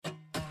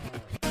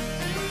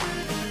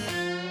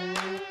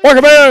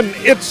Welcome in.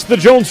 It's the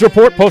Jones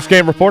Report,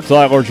 Postgame Report.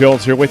 Tyler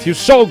Jones here with you.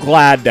 So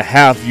glad to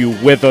have you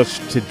with us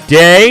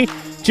today.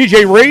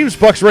 TJ Reeves,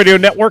 Bucks Radio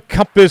Network,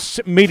 Compass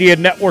Media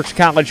Network's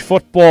college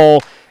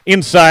football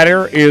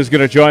insider, is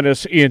going to join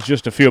us in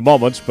just a few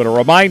moments. But a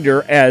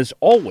reminder, as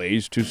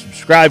always, to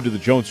subscribe to the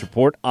Jones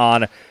Report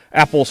on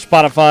Apple,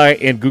 Spotify,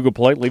 and Google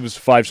Play. Leave us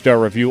a 5-star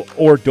review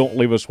or don't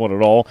leave us one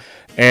at all.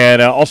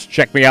 And also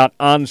check me out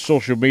on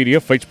social media,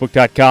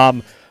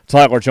 facebook.com.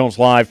 Tyler Jones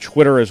Live,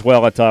 Twitter as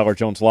well at Tyler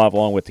Jones Live,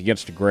 along with the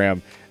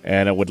Instagram.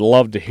 And I would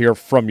love to hear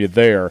from you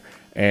there.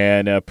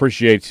 And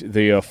appreciate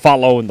the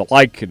follow and the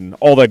like and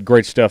all that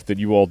great stuff that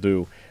you all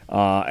do,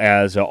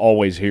 as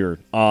always here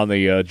on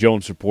the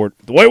Jones Report.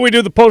 The way we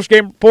do the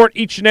post-game report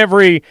each and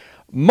every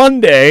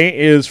Monday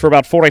is for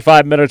about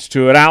 45 minutes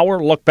to an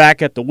hour. Look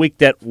back at the week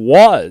that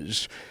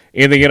was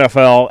in the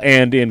NFL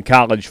and in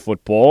college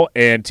football.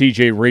 And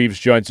TJ Reeves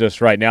joins us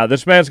right now.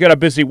 This man's got a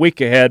busy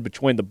week ahead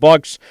between the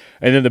Bucks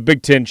and then the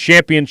Big Ten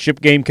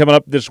championship game coming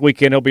up this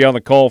weekend. He'll be on the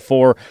call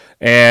for,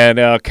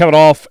 and coming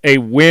off a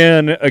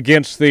win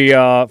against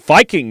the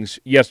Vikings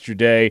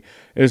yesterday.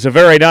 It was a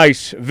very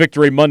nice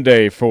victory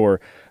Monday for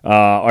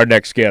our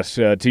next guest,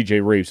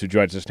 TJ Reeves, who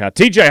joins us now.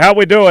 TJ, how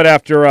we doing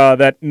after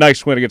that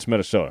nice win against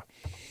Minnesota?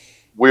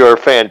 We are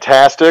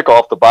fantastic.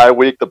 Off the bye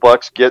week, the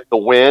Bucks get the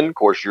win. Of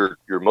course, you're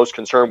most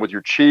concerned with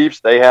your Chiefs.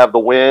 They have the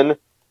win.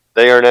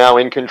 They are now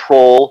in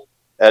control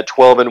at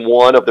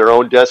 12-1 of their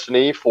own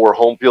destiny for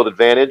home field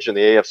advantage in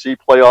the AFC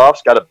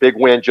playoffs. Got a big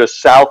win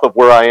just south of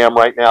where I am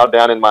right now,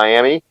 down in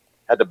Miami.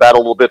 Had to battle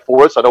a little bit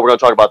for us. I know we're going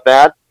to talk about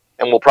that.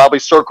 And we'll probably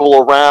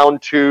circle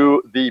around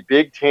to the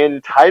Big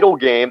Ten title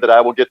game that I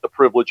will get the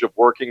privilege of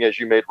working, as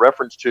you made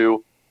reference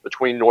to,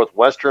 between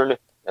Northwestern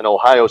and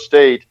Ohio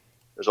State.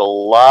 There's a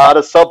lot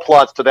of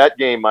subplots to that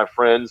game, my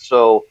friends.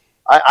 So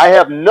I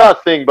have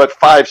nothing but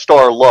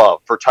 5-star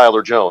love for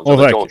Tyler Jones on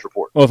the Jones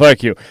Report. Well,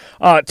 thank you.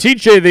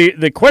 TJ,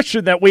 the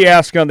question that we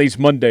ask on these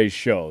Monday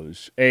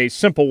shows, a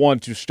simple one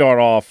to start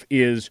off,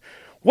 is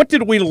what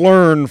did we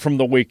learn from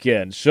the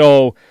weekend?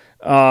 So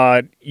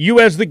you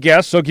as the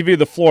guest, I'll give you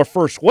the floor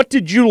first. What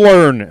did you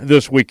learn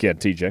this weekend,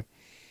 TJ?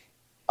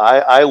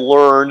 I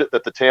learned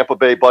that the Tampa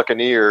Bay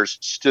Buccaneers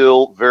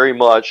still very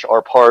much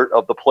are part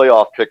of the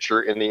playoff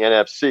picture in the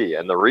NFC.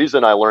 And the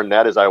reason I learned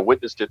that is I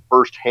witnessed it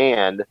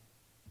firsthand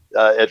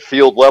at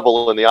field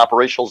level in the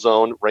operational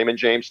zone, Raymond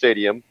James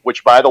Stadium,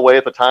 which, by the way,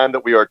 at the time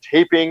that we are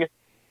taping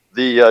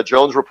the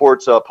Jones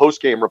Report's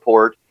post-game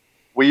report,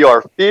 we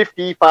are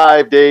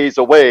 55 days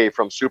away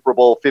from Super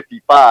Bowl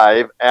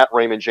 55 at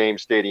Raymond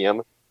James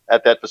Stadium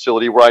at that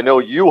facility, where I know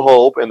you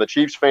hope, and the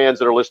Chiefs fans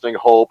that are listening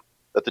hope,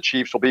 that the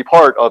Chiefs will be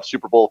part of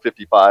Super Bowl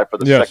 55 for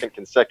the second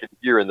consecutive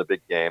year in the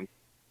big game.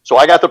 So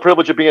I got the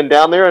privilege of being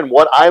down there, and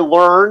what I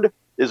learned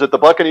is that the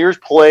Buccaneers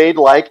played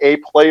like a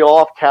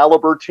playoff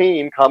caliber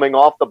team coming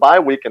off the bye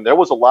week, and there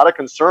was a lot of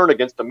concern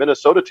against the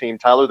Minnesota team,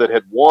 Tyler, that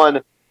had won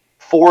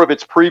 4 of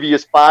its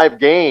previous 5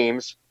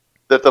 games,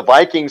 that the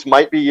Vikings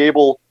might be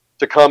able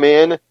to come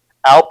in,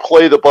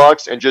 outplay the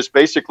Bucs, and just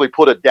basically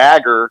put a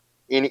dagger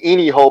in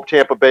any hope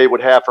Tampa Bay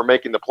would have for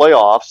making the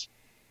playoffs.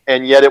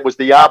 And yet it was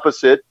the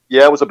opposite.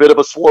 Yeah, it was a bit of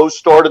a slow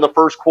start in the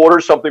first quarter,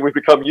 something we've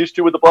become used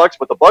to with the Bucs,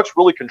 but the Bucs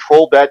really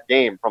controlled that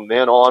game from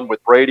then on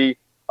with Brady,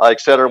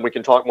 et cetera, and we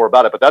can talk more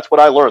about it. But that's what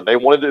I learned. They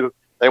wanted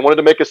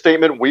to make a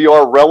statement. We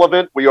are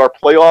relevant. We are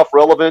playoff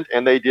relevant,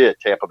 and they did,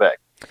 Tampa Bay.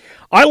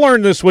 I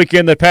learned this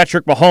weekend that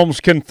Patrick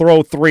Mahomes can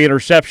throw 3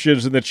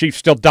 interceptions and the Chiefs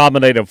still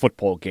dominate a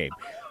football game.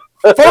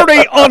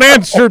 30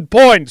 unanswered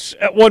points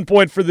at one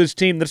point for this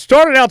team that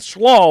started out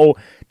slow,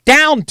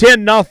 down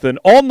 10-0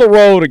 on the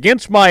road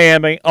against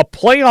Miami, a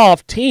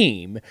playoff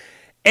team,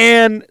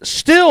 and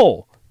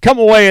still come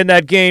away in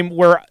that game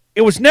where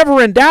it was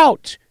never in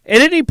doubt at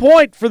any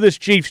point for this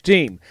Chiefs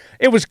team.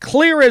 It was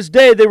clear as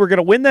day they were going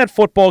to win that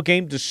football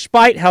game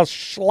despite how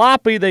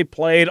sloppy they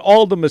played,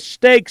 all the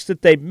mistakes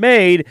that they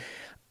made.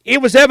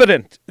 It was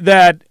evident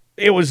that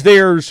it was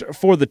theirs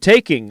for the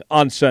taking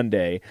on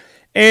Sunday.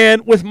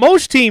 And with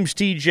most teams,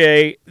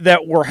 TJ,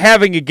 that were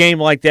having a game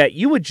like that,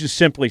 you would just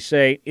simply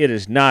say it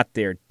is not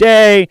their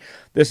day.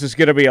 This is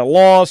going to be a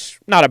loss.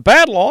 Not a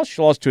bad loss.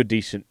 You lost to a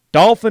decent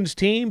Dolphins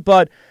team,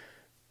 but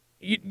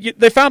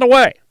they found a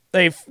way.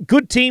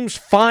 Good teams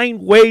find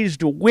ways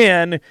to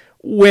win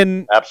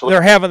when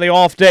they're having the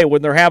off day,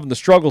 when they're having the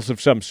struggles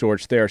of some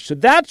sorts there. So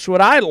that's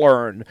what I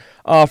learned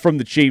from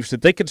the Chiefs,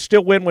 that they could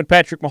still win when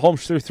Patrick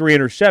Mahomes threw 3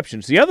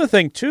 interceptions. The other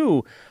thing,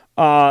 too,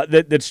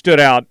 that stood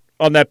out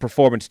on that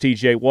performance,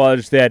 TJ,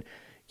 was that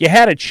you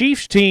had a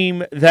Chiefs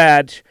team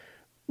that,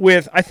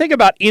 with I think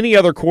about any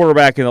other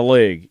quarterback in the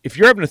league, if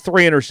you're having a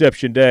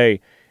 3-interception day,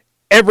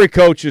 every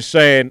coach is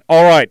saying,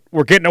 all right,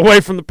 we're getting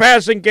away from the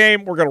passing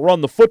game, we're going to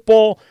run the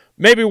football,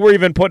 maybe we're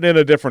even putting in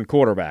a different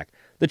quarterback.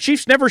 The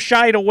Chiefs never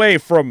shied away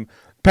from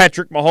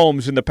Patrick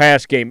Mahomes in the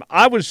pass game.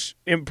 I was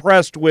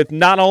impressed with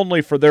not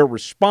only for their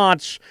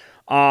response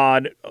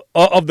on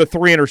of the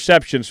 3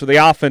 interceptions for the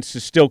offense to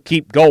still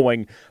keep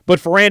going, but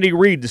for Andy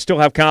Reid to still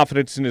have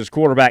confidence in his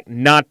quarterback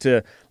not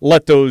to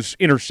let those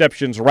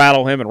interceptions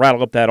rattle him and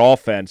rattle up that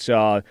offense.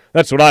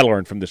 That's what I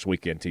learned from this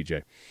weekend,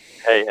 TJ.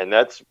 Hey, and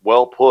that's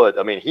well put.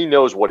 I mean, he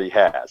knows what he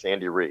has,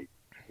 Andy Reid.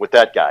 With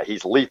that guy,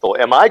 he's lethal.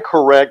 Am I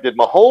correct? Did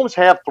Mahomes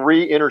have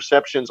 3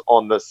 interceptions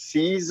on the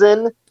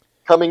season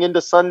coming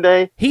into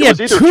Sunday? He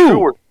had either 2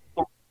 or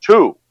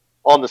 2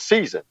 on the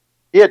season.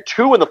 He had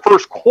 2 in the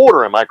first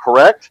quarter. Am I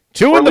correct?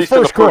 2 in the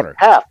first quarter.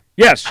 Half.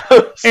 Yes,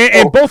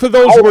 and both of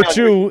those were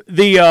to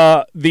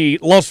the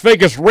Las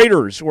Vegas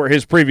Raiders were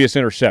his previous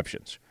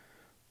interceptions.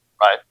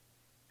 Right,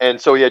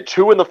 and so he had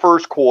 2 in the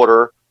first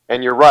quarter.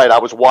 And you're right. I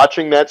was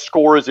watching that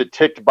score as it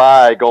ticked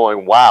by,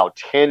 going, "Wow,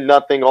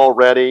 10-0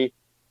 already."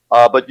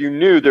 But you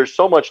knew there's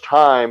so much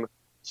time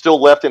still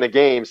left in a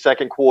game,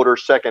 second quarter,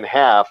 second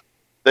half.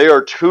 They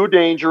are too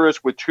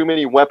dangerous with too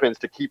many weapons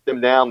to keep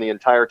them down the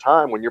entire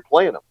time when you're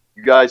playing them.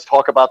 You guys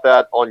talk about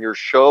that on your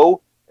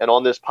show and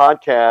on this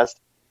podcast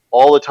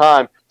all the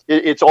time.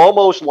 It's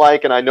almost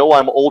like, and I know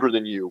I'm older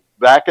than you,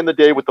 back in the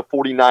day with the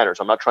 49ers.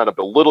 I'm not trying to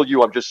belittle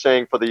you. I'm just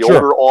saying for the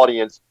older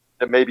audience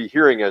that may be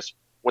hearing us,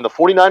 when the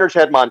 49ers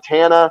had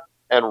Montana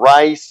and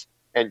Rice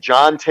and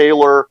John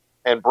Taylor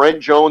and Brent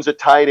Jones at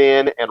tight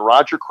end and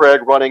Roger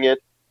Craig running it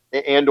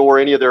and or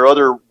any of their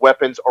other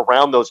weapons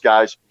around those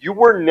guys, you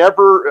were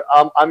never,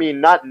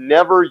 not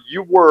never,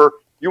 you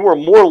were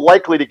more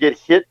likely to get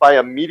hit by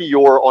a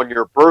meteor on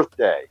your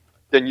birthday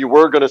than you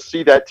were going to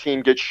see that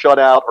team get shut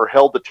out or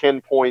held to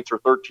 10 points or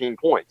 13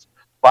 points.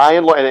 By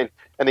and large,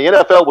 and the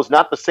NFL was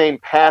not the same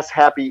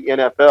pass-happy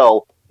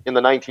NFL in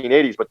the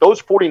 1980s, but those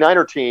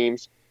 49er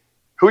teams,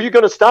 who are you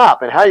going to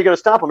stop and how are you going to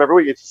stop them every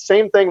week? It's the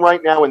same thing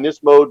right now in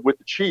this mode with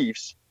the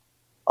Chiefs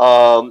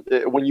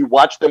when you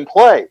watch them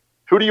play.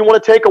 Who do you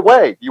want to take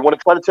away? Do you want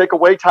to try to take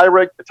away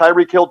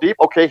Tyreek Hill deep?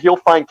 Okay, he'll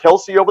find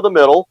Kelsey over the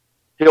middle.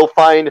 He'll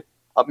find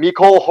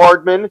Mecole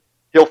Hardman.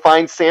 He'll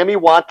find Sammy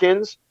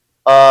Watkins,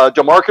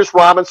 Demarcus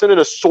Robinson, an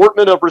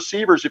assortment of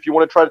receivers if you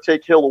want to try to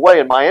take Hill away.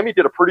 And Miami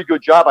did a pretty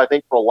good job, I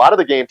think, for a lot of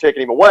the game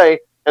taking him away.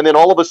 And then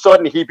all of a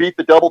sudden he beat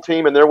the double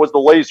team and there was the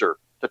laser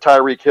to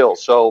Tyreek Hill.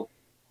 So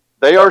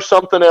they are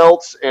something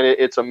else, and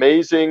it's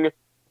amazing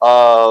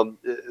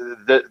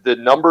the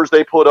numbers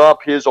they put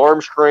up, his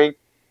arm strength,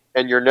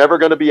 and you're never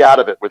going to be out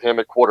of it with him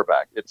at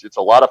quarterback. It's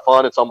a lot of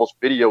fun. It's almost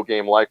video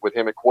game-like with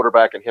him at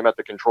quarterback and him at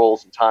the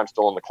controls and time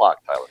still on the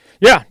clock, Tyler.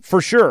 Yeah,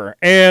 for sure.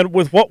 And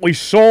with what we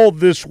saw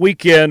this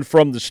weekend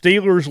from the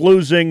Steelers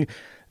losing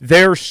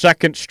their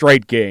second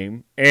straight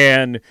game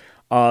and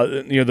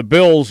the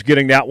Bills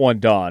getting that one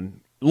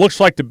done,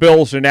 looks like the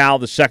Bills are now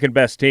the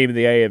second-best team in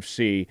the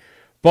AFC.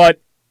 But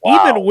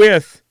even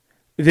with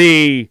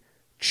the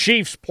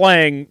Chiefs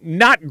playing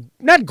not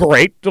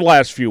great the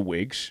last few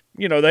weeks,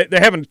 they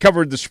haven't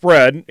covered the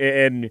spread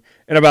in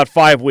about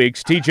 5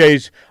 weeks.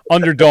 TJ's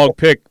underdog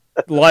pick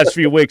the last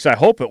few weeks, I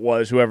hope it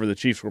was whoever the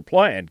Chiefs were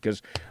playing,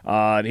 because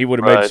he would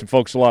have made some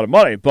folks a lot of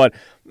money. But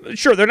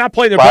sure, they're not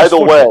playing their best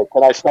football. By the way,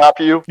 can I stop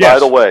you? Yes. By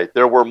the way,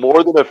 there were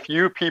more than a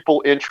few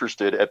people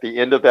interested at the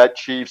end of that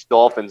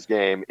Chiefs-Dolphins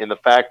game in the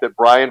fact that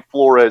Brian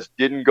Flores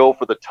didn't go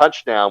for the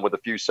touchdown with a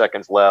few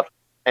seconds left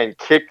and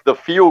kicked the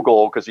field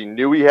goal because he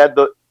knew he had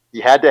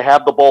to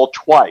have the ball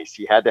twice.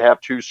 He had to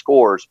have 2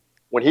 scores.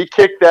 When he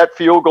kicked that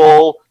field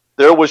goal,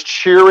 there was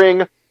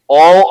cheering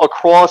all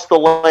across the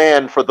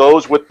land for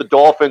those with the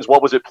Dolphins.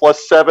 What was it,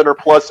 +7 or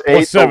 +8?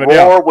 +7, the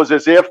roar was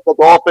as if the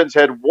Dolphins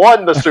had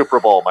won the Super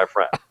Bowl, my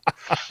friend.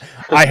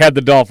 I had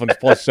the Dolphins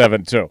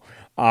 +7 too.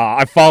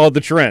 I followed the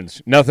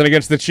trends. Nothing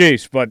against the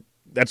Chiefs, but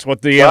that's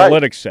what the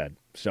analytics said.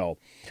 So,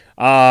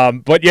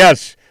 but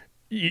yes,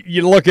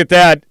 you look at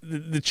that,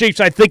 the Chiefs,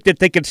 I think that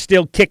they could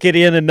still kick it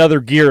in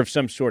another gear of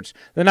some sorts.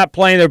 They're not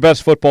playing their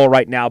best football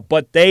right now,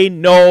 but they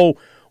know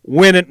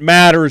when it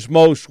matters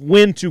most,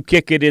 when to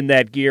kick it in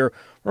that gear.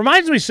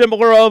 Reminds me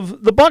similar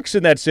of the Bucs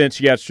in that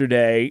sense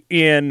yesterday.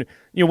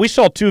 We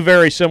saw 2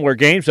 very similar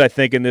games, I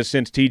think, in this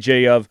sense,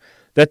 TJ, of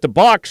that the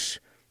Bucs,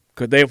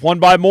 could they have won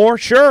by more?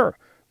 Sure,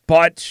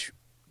 but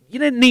you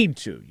didn't need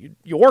to.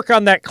 You work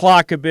on that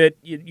clock a bit.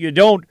 You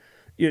don't.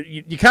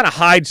 You kind of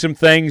hide some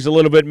things a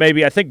little bit,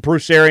 maybe. I think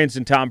Bruce Arians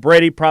and Tom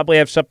Brady probably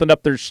have something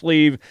up their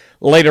sleeve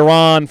later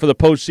on for the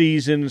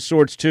postseason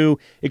sorts too.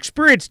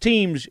 Experienced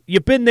teams,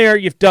 you've been there,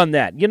 you've done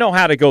that. You know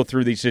how to go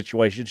through these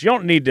situations. You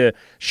don't need to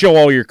show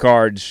all your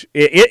cards.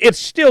 It's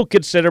still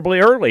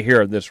considerably early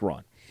here in this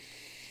run.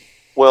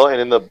 Well,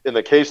 and in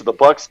the case of the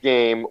Bucs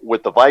game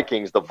with the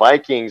Vikings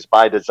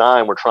by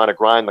design were trying to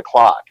grind the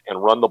clock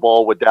and run the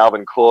ball with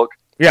Dalvin Cook.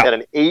 Yeah. Had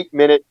an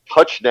 8-minute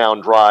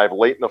touchdown drive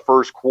late in the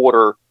first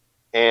quarter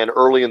and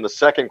early in the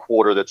second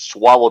quarter that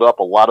swallowed up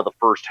a lot of the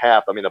first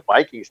half. I mean, the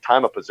Vikings'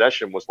 time of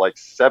possession was like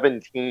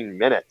 17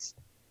 minutes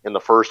in the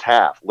first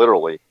half,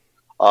 literally,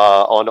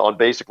 on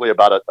basically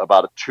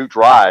about 2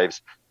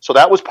 drives. So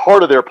that was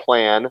part of their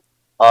plan.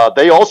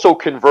 They also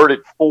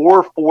converted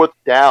 4 fourth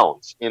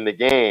downs in the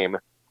game.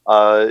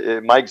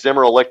 Mike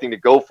Zimmer electing to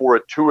go for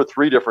it 2 or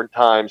 3 different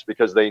times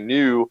because they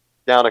knew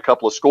down a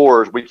couple of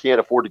scores, we can't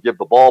afford to give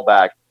the ball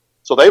back.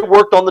 So they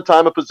worked on the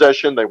time of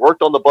possession. They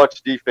worked on the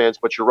Bucs defense,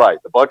 but you're right.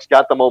 The Bucs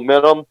got the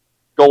momentum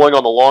going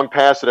on the long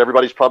pass that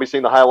everybody's probably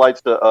seen the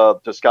highlights to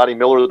Scotty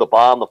Miller, the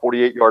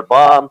 48-yard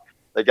bomb.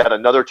 They got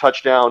another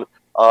touchdown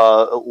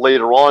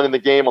later on in the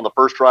game on the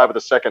first drive of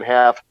the second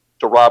half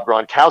to Rob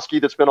Gronkowski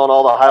that's been on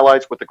all the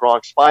highlights with the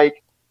Gronk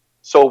spike.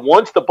 So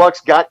once the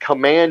Bucs got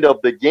command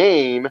of the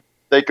game,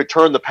 they could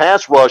turn the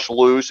pass rush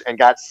loose and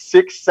got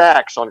 6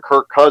 sacks on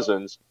Kirk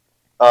Cousins.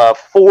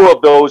 4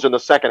 of those in the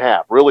second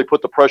half really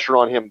put the pressure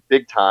on him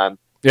big time.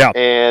 Yeah,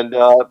 and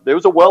it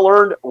was a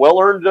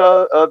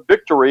well-earned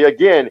victory.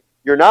 Again,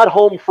 you're not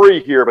home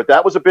free here, but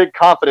that was a big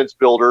confidence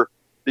builder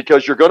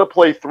because you're going to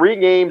play 3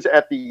 games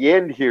at the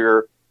end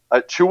here,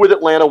 2 with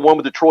Atlanta, 1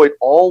 with Detroit,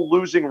 all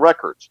losing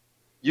records.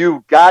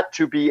 You've got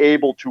to be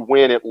able to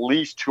win at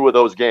least 2 of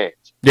those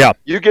games. Yeah,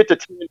 you get to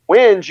 10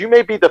 wins, you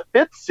may be the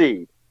 5th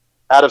seed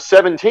out of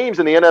 7 teams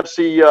in the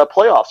NFC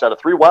playoffs. Out of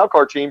 3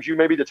 wildcard teams, you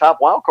may be the top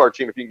wildcard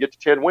team if you can get to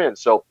 10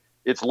 wins. So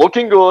it's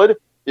looking good.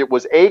 It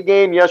was a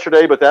game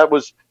yesterday, but that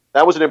was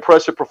an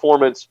impressive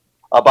performance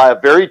by a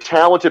very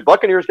talented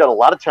Buccaneers. Got a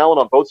lot of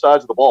talent on both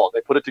sides of the ball.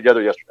 They put it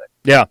together yesterday.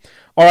 Yeah.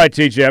 All right,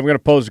 TJ, I'm going to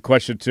pose a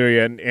question to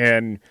you,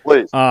 and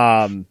please.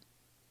 I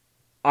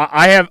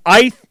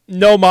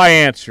know my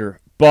answer,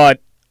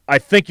 but I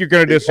think you're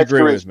going to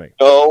disagree with me.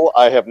 No,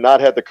 I have not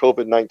had the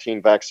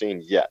COVID-19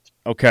 vaccine yet.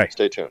 Okay.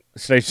 Stay tuned.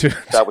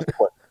 That was the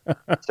question.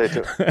 Stay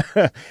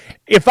tuned.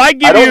 If I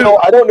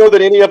don't know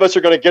that any of us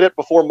are going to get it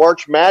before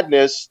March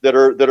Madness that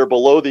are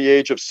below the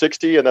age of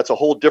 60, and that's a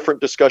whole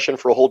different discussion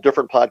for a whole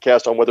different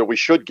podcast on whether we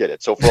should get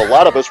it. So for a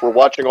lot of us, we're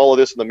watching all of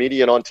this in the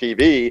media and on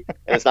TV,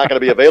 and it's not going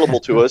to be available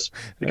to us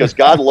because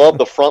God love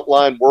the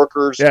frontline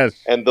workers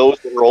and those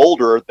that are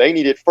older. They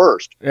need it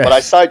first. Yes. But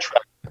I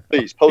sidetracked.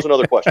 Please pose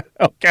another question.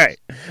 Okay.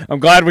 I'm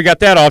glad we got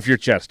that off your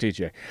chest,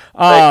 TJ.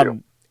 Thank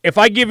you. If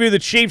I give you the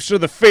Chiefs or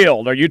the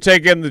field, are you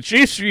taking the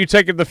Chiefs or are you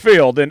taking the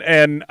field?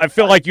 And I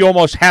feel like you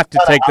almost have to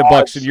take the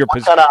Bucs in your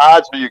position. What kind of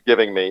odds are you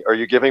giving me? Are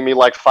you giving me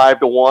like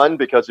 5-1?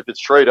 Because if it's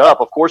straight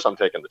up, of course I'm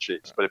taking the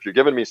Chiefs. But if you're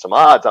giving me some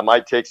odds, I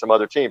might take some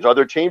other teams. Are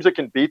there teams that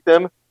can beat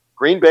them?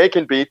 Green Bay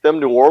can beat them.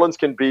 New Orleans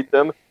can beat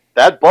them.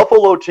 That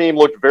Buffalo team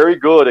looked very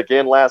good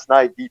again last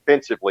night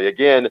defensively.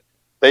 Again,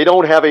 they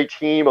don't have a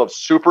team of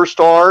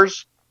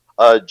superstars.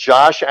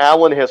 Josh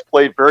Allen has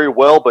played very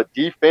well, but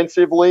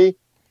defensively,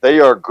 they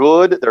are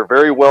good. They're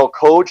very well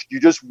coached. You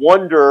just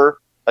wonder,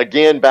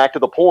 again, back to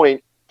the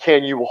point,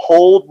 can you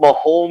hold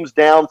Mahomes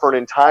down for an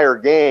entire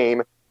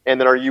game? And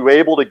then are you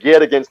able to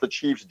get against the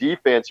Chiefs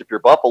defense, if you're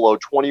Buffalo,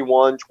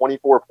 21,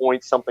 24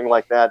 points, something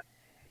like that,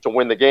 to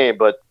win the game?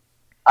 But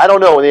I don't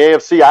know. In the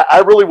AFC, I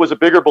really was a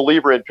bigger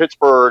believer in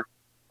Pittsburgh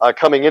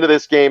coming into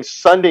this game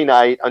Sunday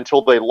night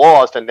until they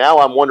lost. And now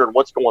I'm wondering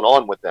what's going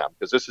on with them,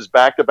 because this is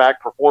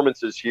back-to-back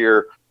performances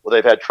here where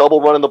they've had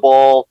trouble running the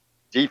ball.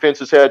 Defense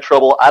has had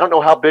trouble. I don't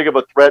know how big of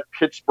a threat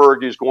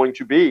Pittsburgh is going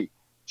to be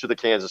to the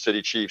Kansas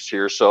City Chiefs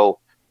here. So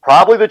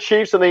probably the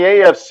Chiefs in the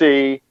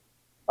AFC.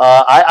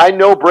 I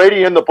know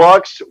Brady and the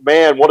Bucs,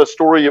 man, what a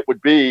story it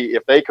would be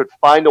if they could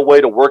find a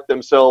way to work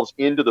themselves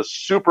into the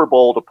Super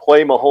Bowl to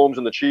play Mahomes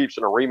and the Chiefs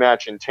in a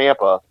rematch in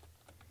Tampa.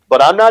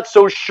 But I'm not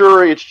so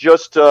sure it's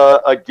just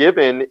a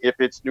given if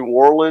it's New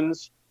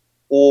Orleans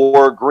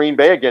or Green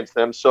Bay against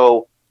them.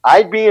 So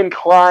I'd be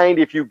inclined,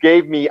 if you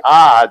gave me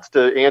odds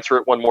to answer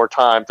it one more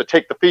time, to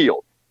take the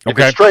field. If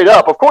it's straight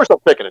up, of course I'm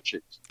picking the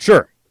Chiefs.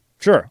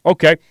 Sure.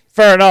 Okay,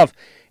 fair enough.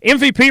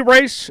 MVP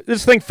race,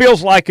 this thing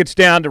feels like it's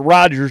down to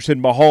Rodgers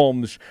and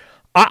Mahomes.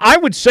 I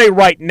would say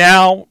right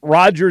now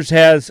Rodgers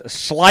has a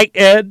slight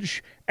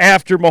edge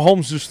after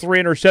Mahomes'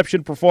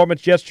 3-interception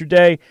performance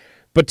yesterday.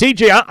 But,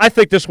 TJ, I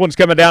think this one's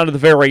coming down to the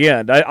very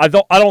end. I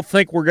don't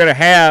think we're going to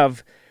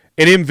have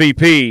an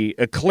MVP,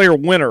 a clear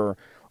winner,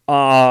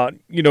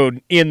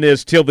 in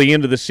this till the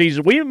end of the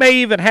season. We may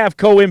even have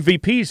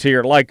co-MVPs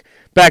here, like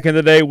back in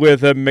the day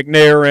with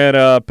McNair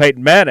and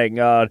Peyton Manning.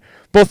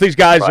 Both these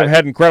guys have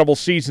had incredible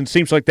seasons.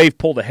 Seems like they've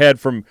pulled ahead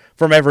from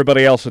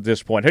everybody else at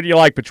this point. Who do you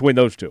like between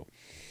those two?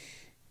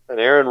 And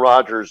Aaron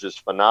Rodgers is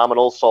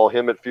phenomenal. Saw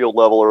him at field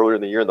level earlier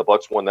in the year, and the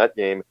Bucs won that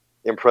game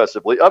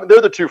impressively. I mean,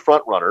 they're the two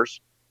front runners,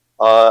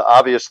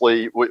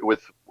 obviously,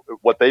 with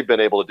what they've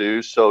been able to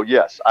do. So,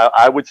 yes,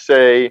 I would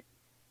say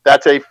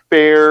that's a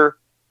fair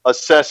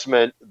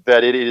assessment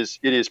that it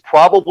is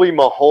probably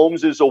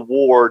Mahomes'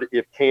 award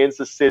if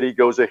Kansas City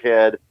goes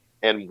ahead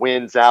and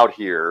wins out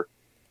here.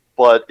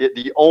 But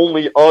the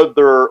only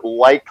other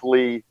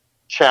likely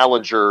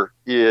challenger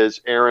is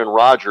Aaron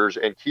Rodgers.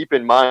 And keep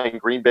in mind,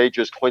 Green Bay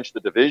just clinched the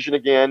division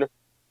again,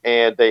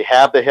 and they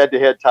have the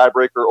head-to-head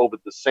tiebreaker over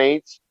the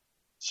Saints.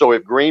 So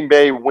if Green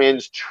Bay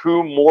wins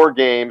 2 more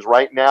games,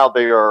 right now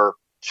they are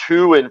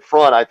 2 in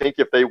front. I think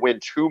if they win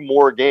 2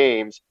 more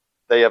games,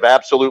 they have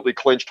absolutely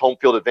clinched home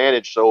field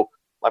advantage. So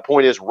my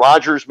point is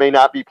Rodgers may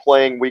not be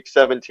playing Week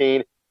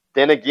 17.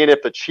 Then again,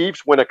 if the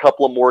Chiefs win a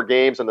couple of more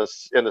games and the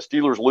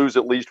Steelers lose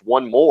at least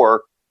 1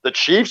 more, the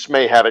Chiefs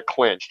may have it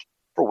clinched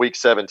for Week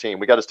 17.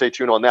 We got to stay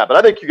tuned on that. But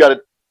I think you got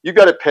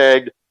it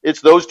pegged.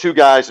 It's those 2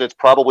 guys, and it's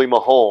probably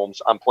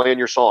Mahomes. I'm playing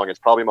your song. It's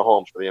probably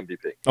Mahomes for the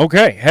MVP.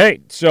 Okay.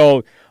 Hey,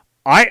 so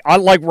I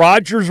like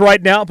Rodgers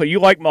right now, but you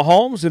like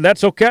Mahomes, and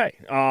that's okay.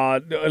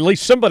 At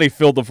least somebody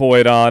filled the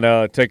void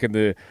on taking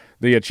the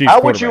Chiefs How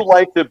quarterback. would you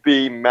like to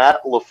be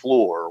Matt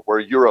LaFleur, where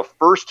you're a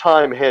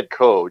first-time head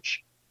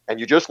coach and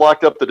you just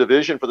locked up the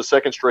division for the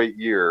second straight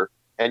year,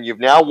 and you've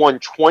now won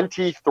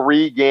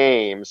 23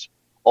 games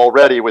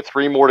already with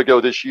 3 more to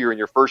go this year in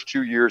your first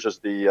 2 years as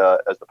the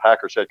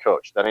Packers head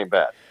coach? That ain't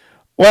bad.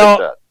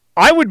 Well,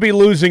 I would be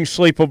losing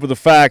sleep over the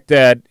fact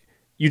that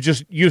you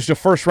just used a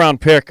first-round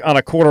pick on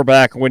a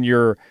quarterback when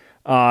your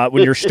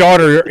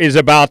starter is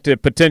about to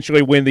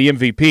potentially win the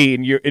MVP,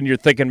 and you're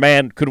thinking,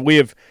 man, could we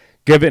have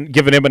given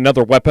him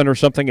another weapon or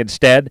something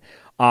instead?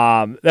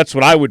 That's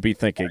what I would be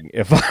thinking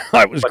if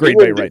I was Green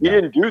Bay right now. He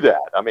didn't do that.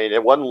 I mean,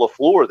 it wasn't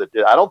LaFleur that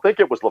did. I don't think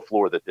it was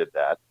LaFleur that did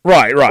that.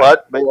 Right.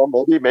 But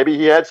maybe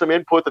he had some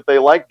input that they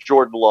liked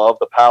Jordan Love,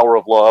 the power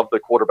of Love, the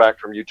quarterback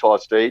from Utah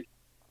State.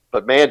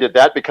 But, man, did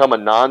that become a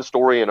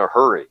non-story in a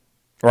hurry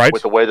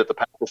with the way that the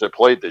Packers had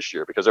played this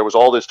year? Because there was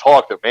all this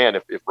talk that, man,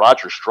 if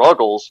Rodgers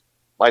struggles,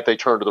 might they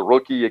turn to the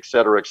rookie, et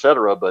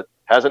cetera, but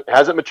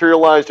hasn't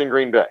materialized in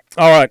Green Bay.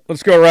 All right,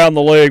 let's go around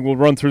the league. We'll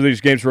run through these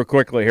games real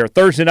quickly here.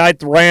 Thursday night,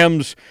 the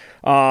Rams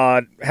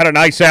had a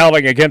nice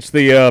outing against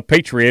the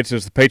Patriots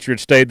as the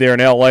Patriots stayed there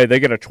in L.A.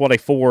 They get a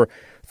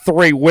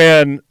 24-3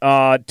 win.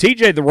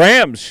 TJ, the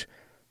Rams,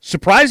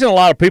 surprising a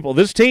lot of people.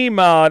 This team,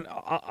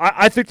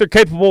 I think they're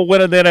capable of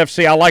winning the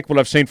NFC. I like what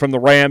I've seen from the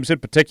Rams. In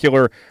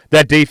particular,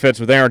 that defense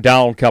with Aaron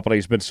Donald and company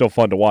has been so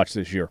fun to watch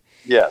this year.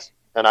 Yes,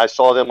 and I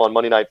saw them on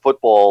Monday Night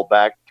Football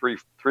back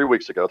 4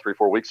 weeks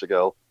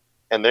ago,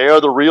 and they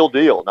are the real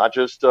deal, not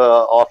just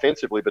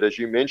offensively, but as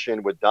you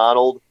mentioned, with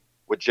Donald,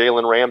 with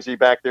Jalen Ramsey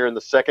back there in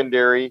the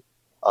secondary.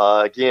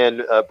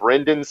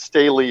 Brendan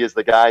Staley is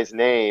the guy's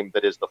name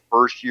that is the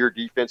first-year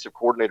defensive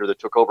coordinator that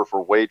took over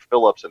for Wade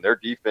Phillips, and their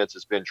defense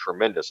has been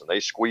tremendous. And they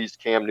squeezed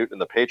Cam Newton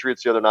and the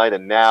Patriots the other night,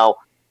 and now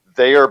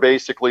they are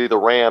basically the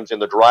Rams in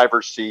the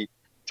driver's seat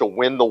to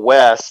win the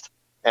West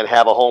and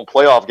have a home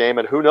playoff game.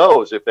 And who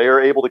knows, if they are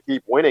able to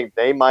keep winning,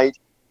 they might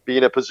be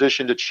in a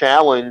position to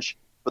challenge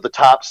for the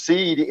top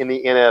seed in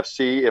the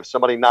NFC if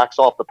somebody knocks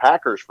off the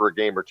Packers for a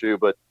game or two.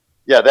 But,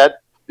 yeah,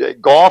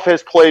 Goff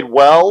has played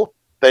well.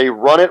 They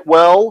run it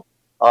well.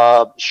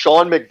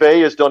 Sean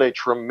McVay has done a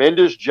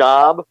tremendous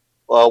job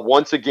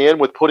once again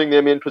with putting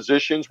them in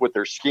positions with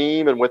their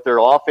scheme and with their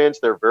offense.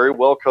 They're very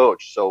well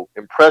coached. So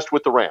impressed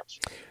with the Rams.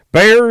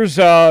 Bears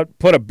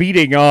put a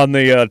beating on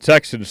the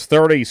Texans,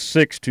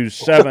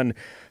 36-7.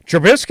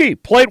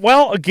 Trubisky played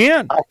well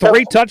again,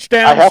 3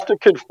 touchdowns. I have to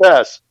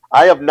confess,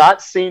 I have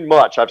not seen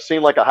much. I've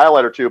seen like a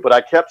highlight or two, but I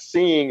kept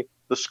seeing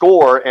the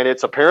score, and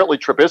it's apparently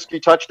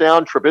Trubisky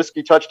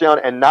touchdown,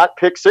 and not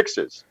pick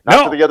sixes,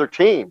 not to the other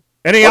team.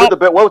 And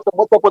what's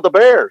up with the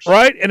Bears?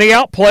 Right, and he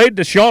outplayed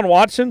Deshaun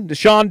Watson.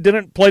 Deshaun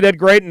didn't play that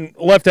great and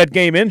left that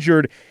game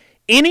injured.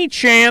 Any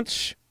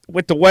chance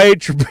with the way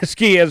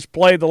Trubisky has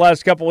played the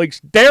last couple of weeks,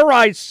 dare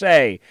I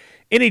say,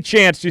 any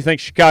chance do you think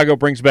Chicago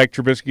brings back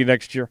Trubisky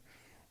next year?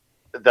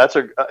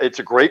 It's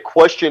a great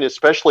question,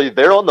 especially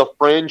they're on the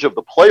fringe of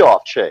the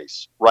playoff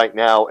chase right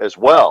now as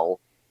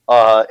well.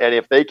 And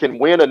if they can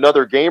win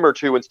another game or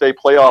two and stay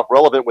playoff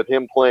relevant with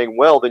him playing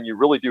well, then you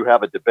really do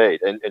have a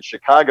debate. And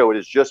Chicago, it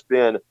has just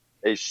been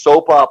a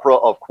soap opera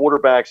of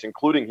quarterbacks,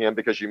 including him,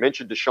 because you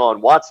mentioned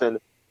Deshaun Watson.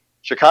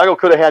 Chicago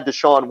could have had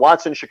Deshaun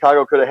Watson.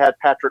 Chicago could have had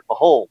Patrick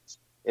Mahomes.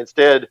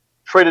 Instead,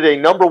 traded a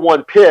number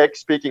 1 pick,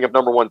 speaking of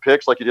number 1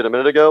 picks like you did a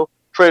minute ago,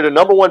 traded a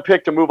number 1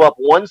 pick to move up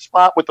 1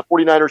 spot with the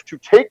 49ers to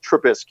take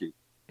Trubisky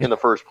in the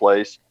first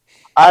place.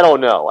 I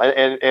don't know.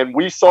 And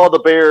we saw the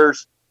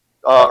Bears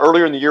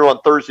earlier in the year on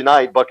Thursday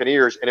night,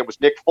 Buccaneers, and it was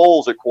Nick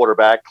Foles at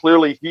quarterback.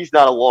 Clearly, he's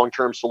not a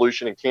long-term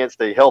solution and can't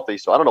stay healthy,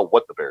 so I don't know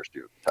what the Bears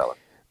do, Tyler.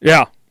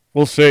 Yeah,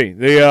 we'll see.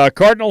 The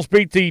Cardinals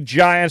beat the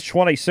Giants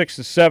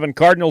 26-7.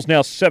 Cardinals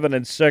now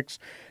 7-6.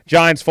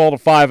 Giants fall to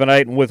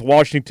 5-8, and with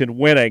Washington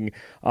winning,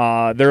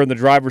 they're in the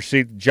driver's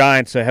seat. The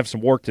Giants have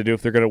some work to do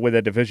if they're going to win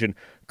that division.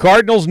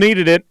 Cardinals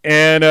needed it,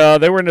 and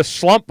they were in a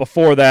slump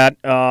before that.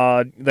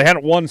 They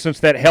hadn't won since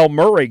that Hail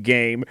Murray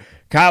game.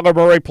 Kyler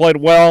Murray played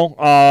well.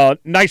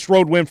 Nice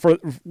road win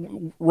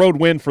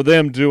for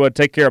them to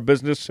take care of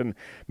business and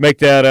make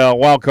that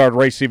wild card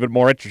race even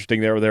more interesting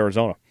there with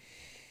Arizona.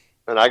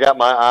 And I got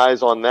my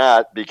eyes on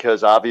that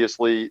because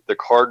obviously the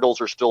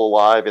Cardinals are still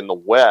alive in the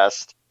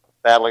West,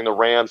 battling the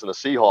Rams and the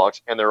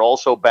Seahawks, and they're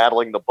also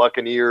battling the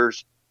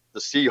Buccaneers, the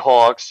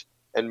Seahawks,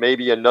 and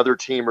maybe another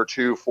team or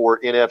two for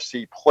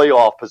NFC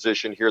playoff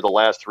position here the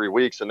last 3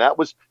 weeks. And that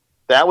was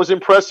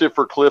impressive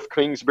for Cliff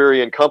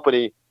Kingsbury and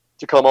company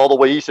to come all the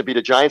way east and beat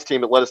a Giants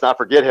team that, let us not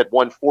forget, had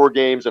won 4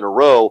 games in a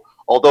row,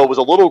 although it was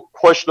a little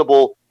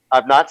questionable.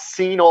 I've not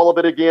seen all of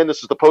it again.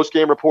 This is the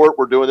post-game report.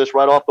 We're doing this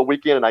right off the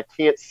weekend, and I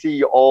can't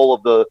see all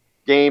of the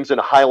games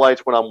and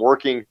highlights when I'm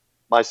working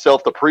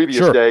myself the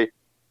previous day.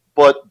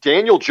 But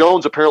Daniel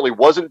Jones apparently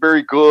wasn't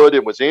very good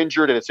and was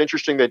injured, and it's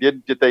interesting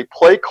did they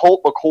play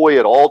Colt McCoy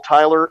at all,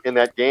 Tyler, in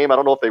that game? I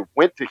don't know if they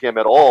went to him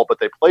at all, but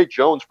they played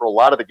Jones for a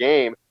lot of the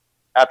game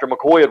after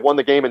McCoy had won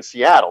the game in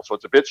Seattle. So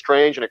it's a bit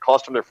strange, and it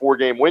cost them their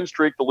 4-game win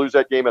streak to lose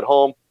that game at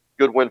home.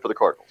 good win for the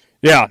Cardinals.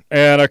 Yeah,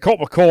 and Colt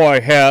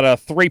McCoy had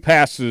 3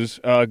 passes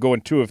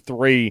going 2 of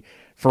 3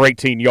 for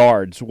 18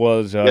 yards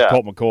was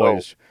Colt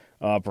McCoy's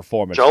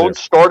performance. Jones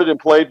started and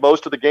played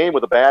most of the game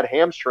with a bad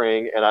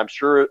hamstring, and I'm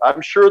sure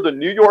the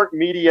New York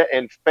media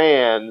and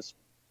fans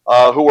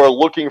who are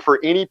looking for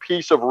any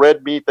piece of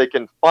red meat they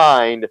can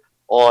find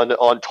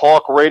on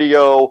talk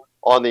radio,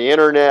 on the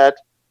internet,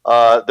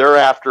 they're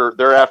after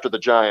the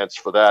Giants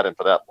for that and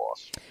for that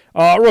loss.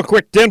 Real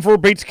quick, Denver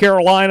beats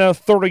Carolina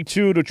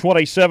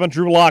 32-27.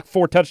 Drew Lock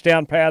 4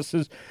 touchdown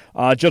passes,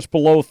 just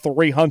below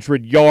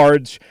 300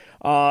 yards.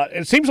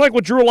 It seems like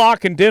with Drew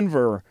Lock in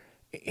Denver,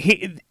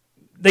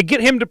 they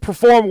get him to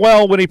perform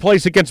well when he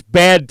plays against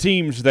bad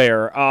teams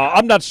there.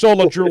 I'm not sold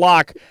on Drew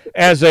Lock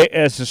as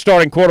a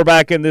starting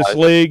quarterback in this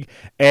league,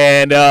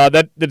 and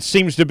that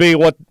seems to be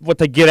what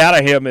they get out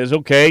of him is,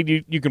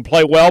 okay, you can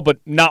play well, but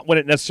not when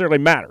it necessarily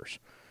matters.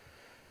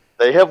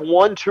 They have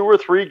won 2 or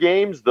 3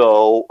 games,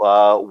 though,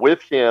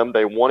 with him.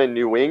 They won in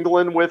New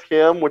England with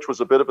him, which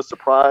was a bit of a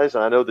surprise.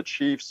 And I know the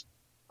Chiefs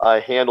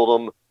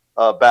handled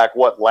them back,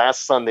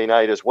 last Sunday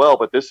night as well.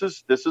 But this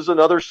is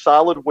another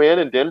solid win,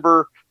 and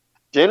Denver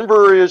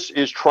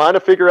is trying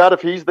to figure out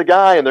if he's the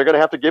guy, and they're going to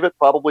have to give it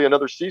probably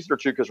another season or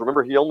two because,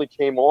 remember, he only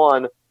came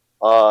on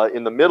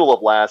in the middle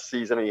of last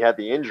season, and he had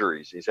the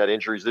injuries. He's had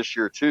injuries this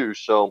year too.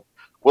 So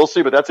we'll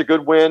see, but that's a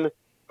good win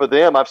for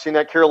them. I've seen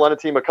that Carolina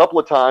team a couple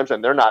of times,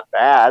 and they're not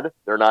bad.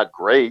 They're not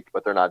great,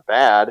 but they're not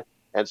bad.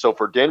 And so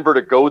for Denver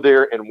to go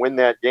there and win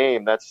that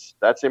game, that's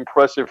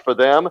impressive for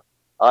them.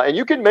 And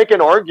you can make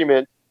an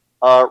argument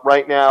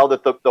right now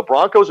that the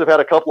Broncos have had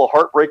a couple of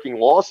heartbreaking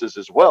losses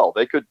as well.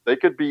 They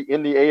could be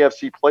in the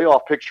AFC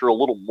playoff picture a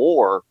little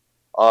more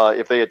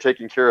if they had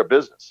taken care of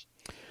business.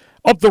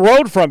 Up the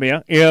road from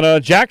you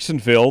in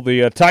Jacksonville,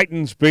 the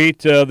Titans beat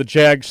the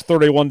Jags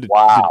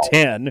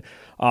 31-10.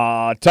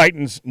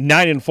 Titans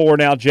 9-4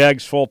 now.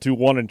 Jags fall to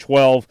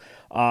 1-12.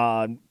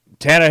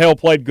 Tannehill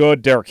played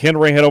good. Derrick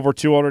Henry had over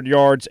 200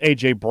 yards.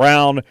 A.J.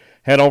 Brown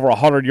had over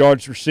 100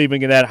 yards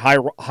receiving in that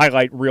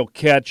highlight reel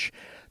catch.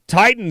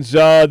 Titans,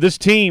 this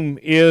team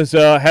is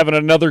having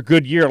another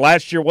good year.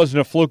 Last year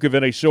wasn't a fluke of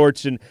any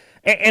sorts, and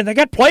they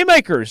got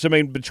playmakers. I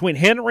mean, between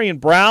Henry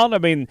and Brown, I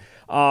mean,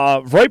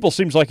 Vrabel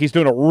seems like he's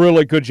doing a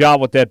really good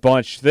job with that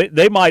bunch.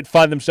 They might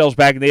find themselves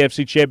back in the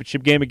AFC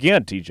Championship game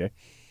again, TJ.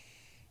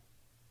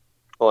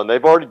 Well, and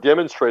they've already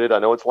demonstrated, I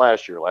know it's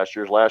last year. Last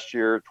year.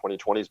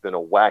 2020 has been a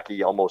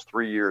wacky almost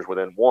 3 years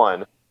within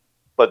one.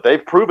 But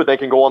they've proven they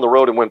can go on the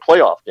road and win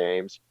playoff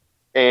games.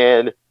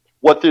 And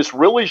what this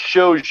really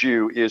shows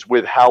you is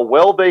with how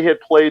well they had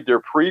played their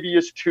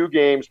previous 2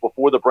 games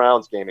before the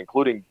Browns game,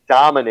 including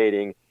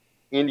dominating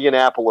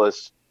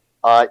Indianapolis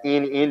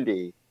in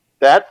Indy,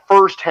 that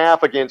first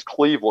half against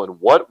Cleveland,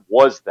 what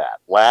was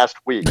that last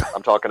week?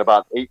 I'm talking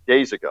about 8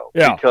 days ago.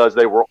 Yeah. Because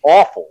they were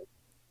awful.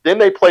 Then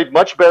they played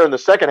much better in the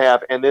second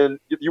half, and then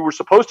you were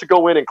supposed to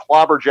go in and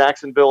clobber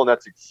Jacksonville, and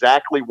that's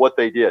exactly what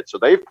they did. So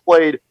they've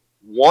played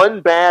one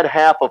bad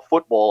half of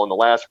football in the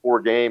last 4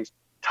 games.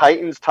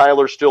 Titans,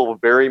 Tyler, still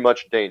very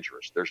much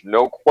dangerous. There's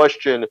no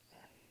question.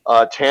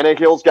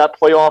 Tannehill's got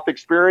playoff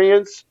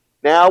experience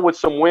now with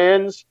some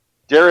wins.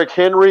 Derrick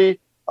Henry,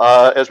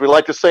 as we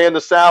like to say in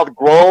the South,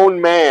 grown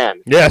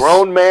man. Yes.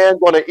 Grown man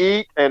going to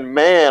eat, and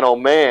man, oh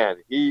man,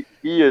 he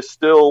is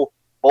still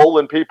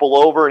bowling people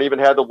over, and even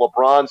had the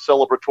LeBron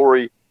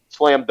celebratory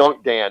slam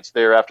dunk dance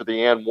there after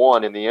the and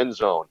one in the end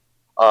zone.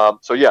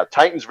 So, yeah,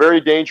 Titans very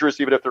dangerous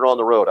even if they're on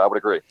the road. I would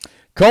agree.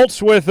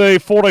 Colts with a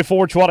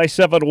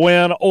 44-27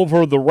 win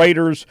over the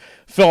Raiders.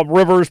 Phillip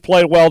Rivers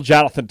played well.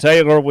 Jonathan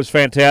Taylor was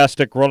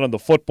fantastic running the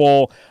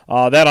football.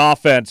 That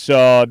offense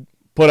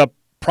put up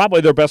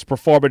probably their best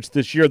performance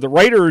this year. The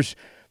Raiders,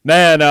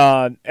 man,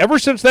 ever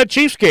since that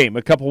Chiefs game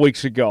a couple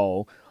weeks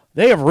ago,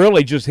 they have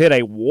really just hit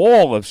a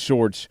wall of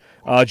sorts.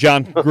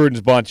 John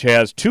Gruden's bunch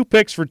has 2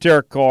 picks for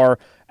Derek Carr.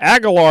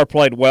 Aguilar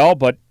played well,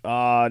 but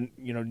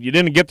you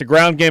didn't get the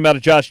ground game out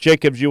of Josh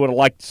Jacobs you would have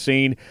liked to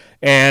see.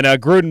 And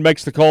Gruden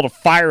makes the call to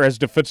fire as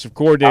defensive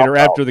coordinator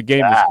after the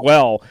game as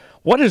well.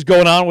 What is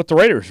going on with the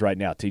Raiders right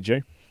now,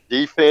 TJ?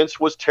 Defense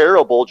was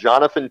terrible.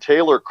 Jonathan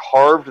Taylor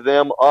carved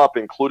them up,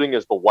 including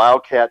as the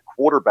Wildcat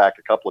quarterback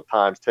a couple of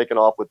times, taking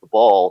off with the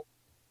ball.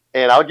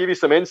 And I'll give you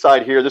some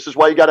insight here. This is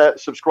why you got to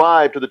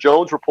subscribe to the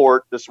Jones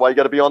Report. This is why you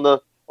got to be on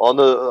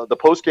the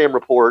post-game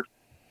report,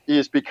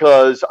 is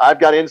because I've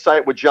got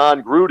insight with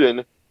John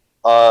Gruden,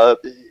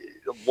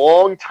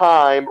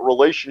 long-time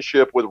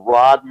relationship with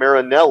Rod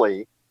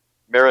Marinelli.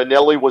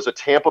 Marinelli was a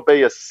Tampa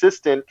Bay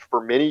assistant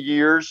for many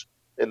years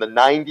in the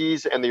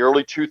 90s and the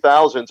early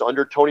 2000s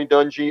under Tony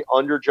Dungy,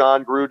 under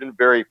John Gruden,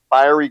 very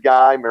fiery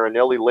guy.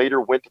 Marinelli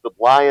later went to the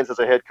Lions as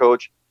a head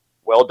coach.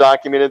 Well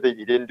documented that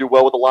he didn't do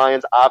well with the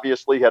Lions.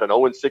 Obviously, had an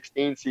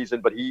 0-16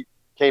 season, but he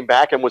came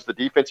back and was the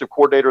defensive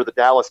coordinator of the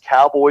Dallas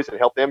Cowboys and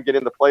helped them get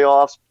in the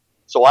playoffs.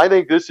 So I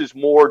think this is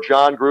more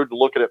John Gruden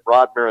looking at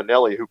Rod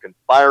Marinelli, who can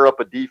fire up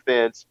a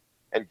defense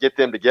and get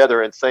them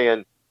together and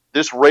saying,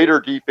 this Raider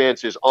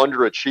defense is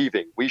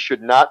underachieving. We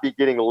should not be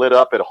getting lit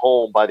up at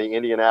home by the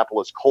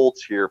Indianapolis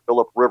Colts here,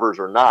 Phillip Rivers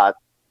or not.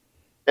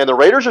 And the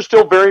Raiders are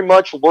still very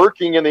much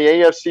lurking in the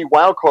AFC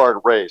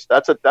wildcard race.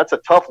 That's a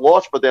tough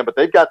loss for them, but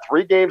they've got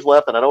 3 games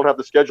left, and I don't have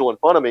the schedule in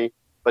front of me.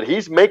 But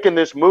he's making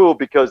this move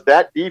because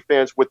that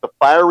defense with the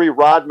fiery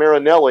Rod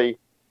Marinelli,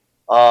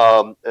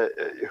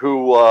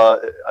 who I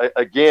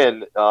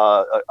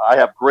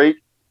have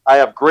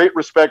great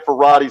respect for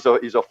Rod. He's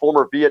a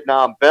former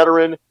Vietnam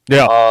veteran,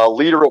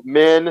 leader of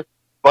men,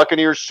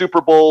 Buccaneers Super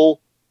Bowl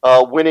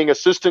winning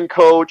assistant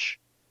coach.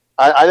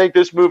 I think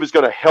this move is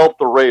going to help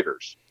the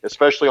Raiders,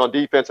 especially on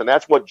defense, and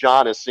that's what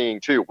John is seeing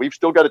too. We've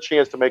still got a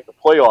chance to make the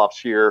playoffs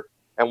here,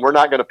 and we're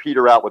not going to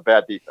peter out with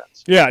bad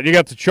defense. Yeah, you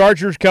got the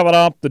Chargers coming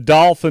up, the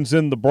Dolphins,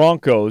 and the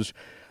Broncos.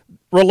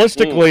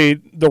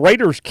 Realistically, the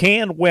Raiders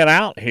can win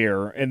out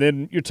here, and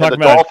then you're talking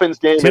about Dolphins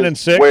game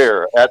 10-6.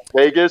 Where? At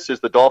Vegas?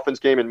 Is the Dolphins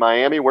game in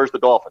Miami? Where's the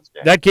Dolphins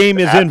game? That game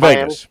is in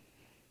Vegas.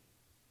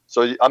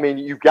 So, I mean,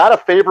 you've got a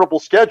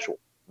favorable schedule.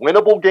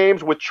 Winnable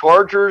games with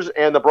Chargers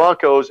and the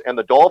Broncos and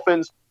the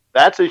Dolphins.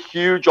 That's a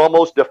huge,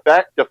 almost de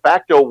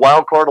facto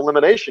wild card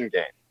elimination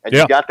game. And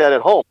you got that at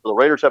home. So the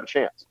Raiders have a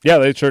chance. Yeah,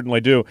 they certainly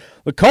do.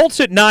 The Colts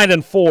at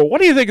 9-4.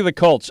 What do you think of the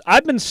Colts?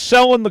 I've been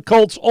selling the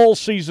Colts all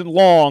season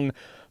long,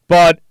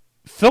 but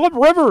Phillip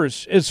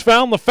Rivers has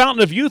found the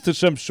fountain of youth of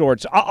some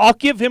sorts. I'll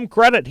give him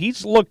credit.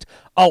 He's looked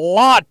a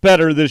lot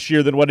better this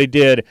year than what he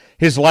did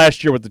his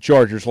last year with the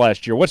Chargers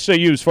last year. What say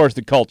you as far as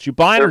the Colts? You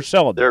buying or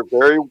selling them?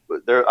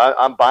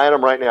 I'm buying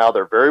them right now.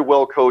 They're very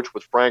well coached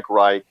with Frank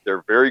Reich.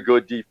 They're very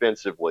good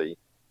defensively.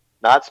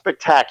 Not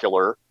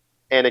spectacular.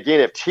 And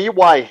again, if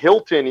T.Y.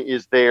 Hilton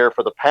is there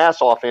for the pass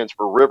offense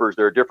for Rivers,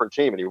 they're a different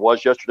team. And he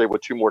was yesterday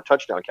with 2 more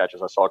touchdown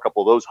catches. I saw a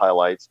couple of those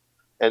highlights.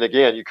 And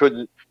again, you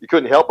couldn't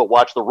help but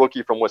watch the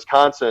rookie from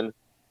Wisconsin,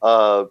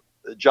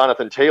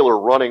 Jonathan Taylor,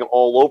 running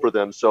all over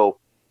them. So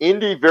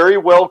Indy very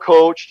well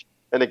coached.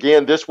 And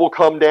again, this will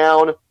come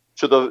down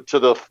to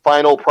the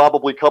final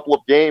probably couple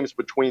of games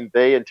between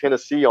they and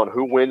Tennessee on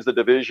who wins the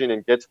division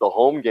and gets the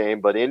home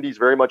game. But Indy's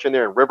very much in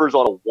there, and Rivers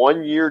on a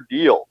 1-year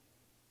deal.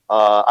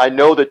 I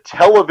know that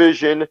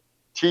television,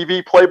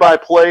 TV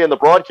play-by-play in the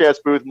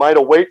broadcast booth might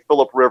await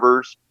Phillip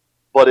Rivers.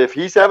 But if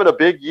he's having a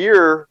big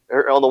year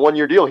on the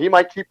 1-year deal, he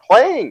might keep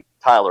playing,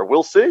 Tyler.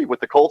 We'll see with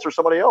the Colts or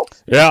somebody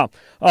else. Yeah.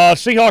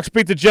 Seahawks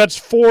beat the Jets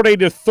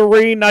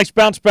 40-3. Nice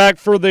bounce back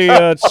for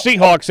the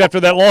Seahawks after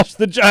that loss to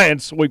the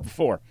Giants the week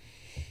before.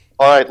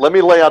 All right, let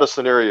me lay out a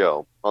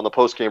scenario on the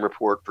post-game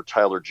report for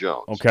Tyler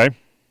Jones. Okay.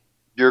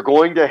 You're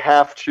going to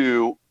have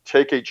to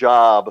take a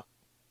job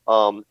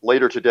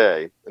later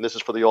today, and this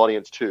is for the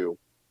audience too,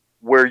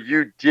 where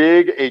you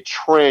dig a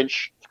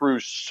trench through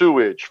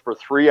sewage for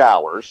 3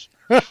 hours.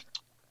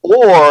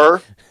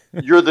 Or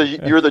you're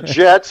the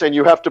Jets and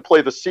you have to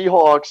play the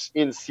Seahawks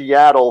in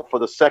Seattle for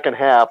the second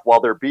half while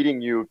they're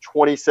beating you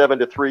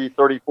 27-3,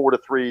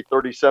 34-3,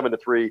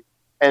 37-3,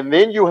 and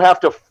then you have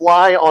to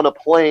fly on a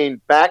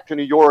plane back to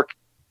New York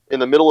in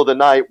the middle of the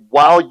night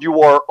while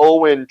you are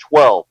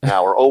 0-12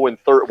 now, or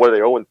 0-13. What are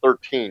they?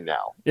 0-13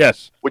 now.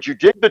 Yes. Would you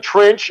dig the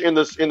trench in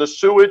the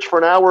sewage for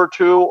an hour or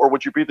two, or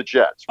would you be the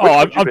Jets?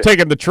 I'm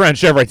taking the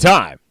trench every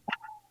time.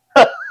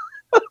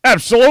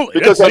 Absolutely.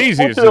 Because that's the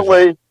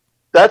easiest.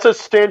 That's a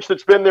stench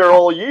that's been there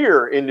all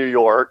year in New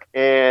York.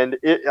 And,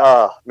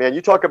 man,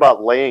 you talk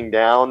about laying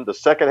down. The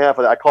second half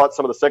of that, I caught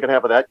some of the second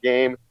half of that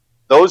game.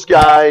 Those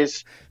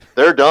guys,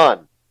 they're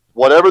done.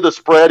 Whatever the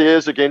spread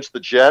is against the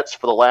Jets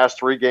for the last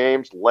 3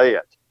 games, lay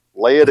it.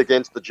 Lay it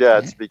against the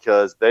Jets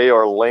because they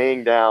are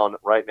laying down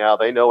right now.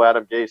 They know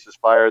Adam Gase is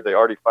fired. They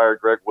already fired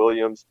Greg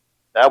Williams.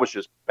 That was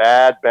just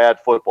bad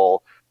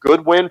football.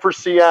 Good win for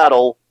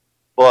Seattle,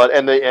 but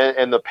and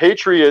the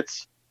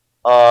Patriots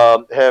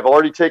have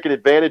already taken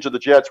advantage of the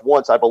Jets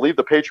once. I believe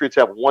the Patriots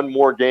have one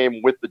more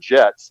game with the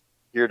Jets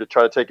here to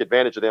try to take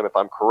advantage of them, if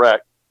I'm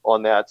correct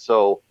on that.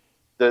 So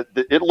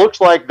it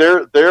looks like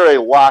they're a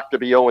lock to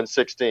be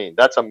 0-16.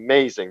 That's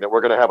amazing that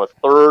we're going to have a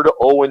third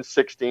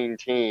 0-16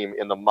 team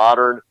in the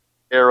modern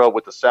era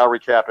with the salary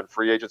cap and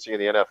free agency in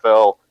the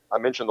NFL. I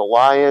mentioned the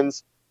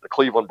Lions, the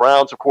Cleveland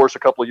Browns, of course, a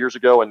couple of years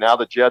ago, and now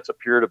the Jets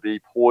appear to be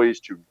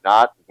poised to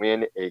not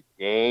win a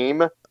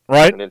game.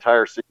 Right. An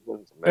entire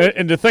season.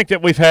 And to think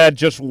that we've had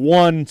just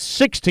one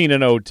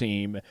 16-0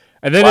 team,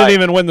 and they didn't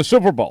even win the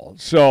Super Bowl.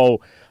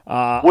 So,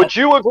 would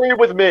you agree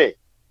with me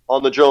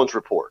on the Jones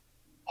report?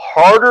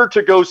 Harder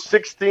to go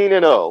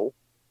 16-0,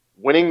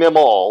 winning them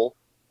all,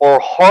 or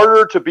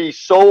harder to be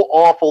so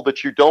awful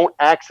that you don't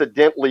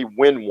accidentally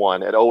win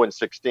one at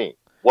 0-16?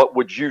 What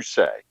would you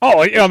say?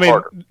 Oh, I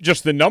mean,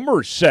 just the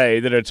numbers say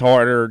that it's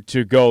harder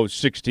to go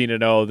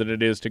 16-0 than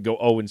it is to go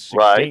 0-16.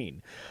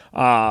 Right.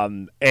 I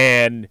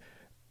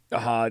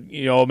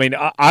mean,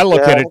 I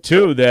look at it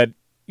too that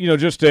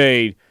just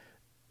a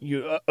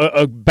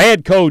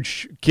bad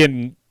coach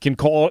can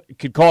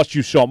cost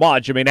you so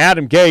much. I mean,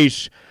 Adam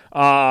Gase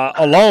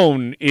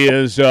alone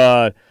is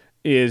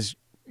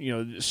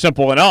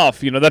simple enough.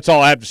 That's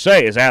all I have to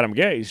say is Adam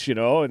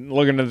Gase. And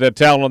looking at the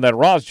talent on that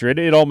roster,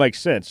 it all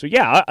makes sense. So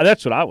yeah,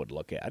 that's what I would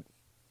look at.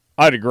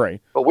 I'd agree.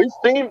 But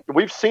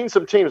we've seen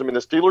some teams. I mean, the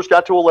Steelers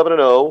got to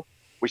 11-0.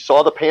 We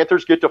saw the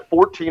Panthers get to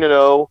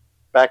 14-0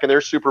 back in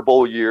their Super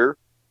Bowl year.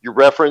 You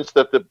referenced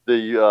that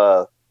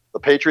the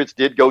Patriots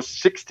did go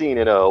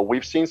 16-0.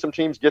 We've seen some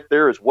teams get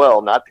there as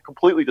well, not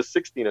completely to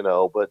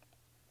 16-0, but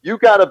you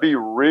got to be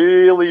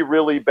really,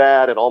 really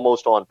bad and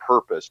almost on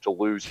purpose to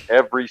lose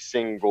every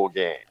single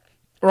game.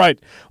 Right.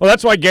 Well,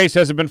 that's why Gase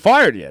hasn't been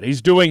fired yet.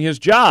 He's doing his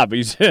job.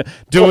 He's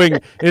doing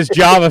his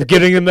job of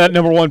getting him that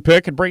number 1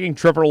 pick and bringing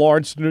Trevor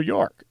Lawrence to New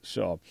York.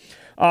 So,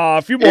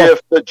 a few more. If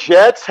the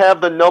Jets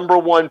have the number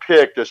 1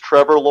 pick, does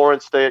Trevor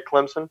Lawrence stay at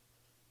Clemson?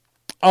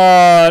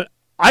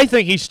 I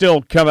think he's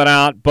still coming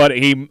out, but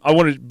I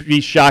wouldn't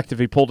be shocked if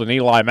he pulled an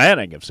Eli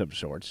Manning of some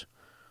sorts.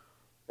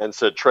 And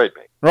said, trade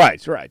me.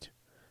 Right.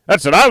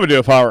 That's what I would do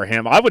if I were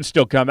him. I would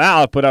still come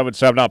out, but I would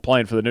say I'm not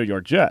playing for the New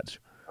York Jets.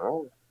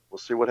 Oh, we'll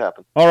see what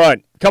happens. All right,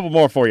 a couple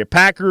more for you.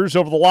 Packers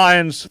over the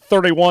Lions,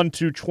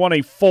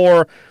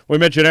 31-24. We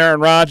mentioned Aaron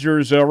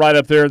Rodgers right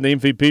up there in the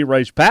MVP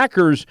race.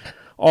 Packers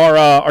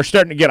are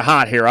starting to get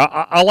hot here.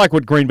 I like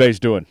what Green Bay's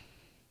doing.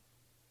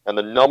 And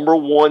the number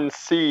 1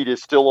 seed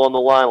is still on the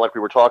line, like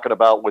we were talking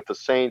about with the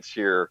Saints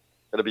here.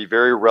 Going to be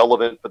very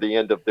relevant for the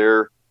end of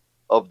their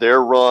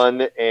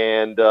run.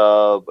 And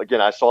again,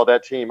 I saw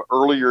that team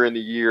earlier in the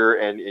year,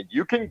 and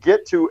you can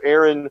get to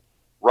Aaron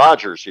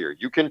Rodgers here.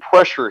 You can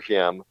pressure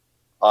him.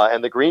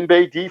 And the Green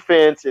Bay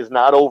defense is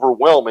not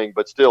overwhelming,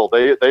 but still,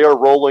 they are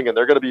rolling, and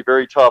they're going to be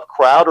very tough.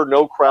 Crowd or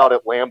no crowd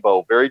at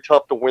Lambeau, very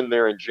tough to win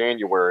there in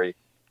January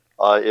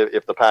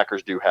if the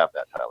Packers do have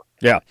that, Tyler.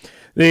 Yeah.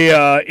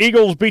 The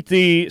Eagles beat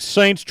the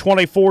Saints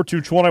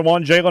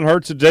 24-21. Jalen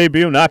Hurts'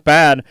 debut, not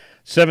bad.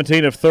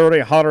 17 of 30,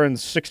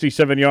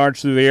 167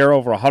 yards through the air,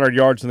 over 100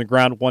 yards on the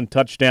ground, 1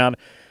 touchdown.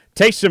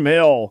 Taysom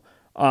Hill,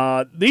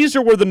 these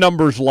are where the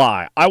numbers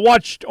lie. I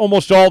watched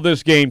almost all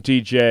this game,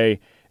 TJ,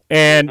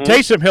 and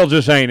Taysom Hill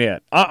just ain't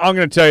it. I'm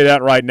going to tell you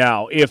that right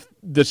now. If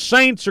the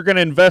Saints are going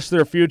to invest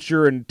their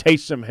future in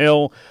Taysom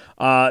Hill,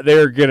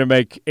 they're going to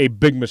make a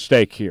big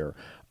mistake here.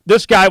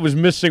 This guy was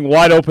missing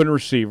wide-open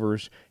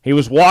receivers. He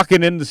was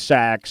walking into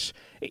sacks.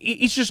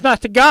 He's just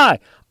not the guy.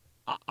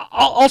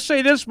 I'll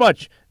say this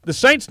much. The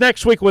Saints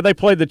next week when they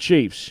play the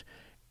Chiefs,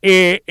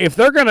 if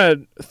they're going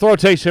to throw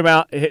Taysom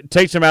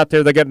out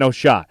there, they got no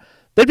shot.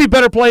 They'd be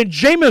better playing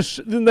Jameis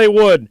than they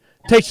would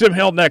Taysom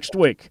Hill next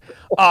week.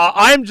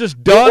 I'm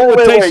just done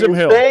with Taysom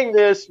Hill.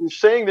 You're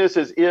saying this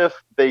as if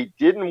they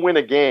didn't win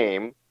a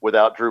game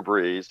without Drew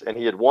Brees, and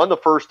he had won the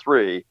first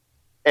 3,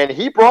 and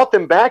he brought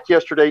them back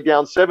yesterday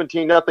down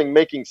 17-0,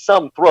 making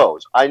some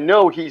throws. I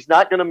know he's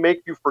not going to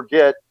make you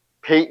forget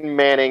Peyton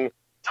Manning,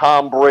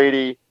 Tom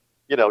Brady,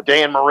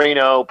 Dan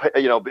Marino,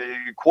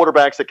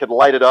 quarterbacks that could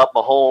light it up,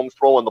 Mahomes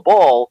throwing the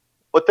ball,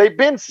 but they've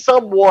been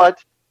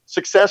somewhat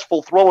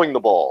successful throwing the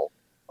ball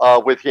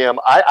with him.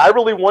 I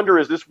really wonder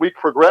as this week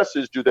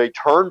progresses, do they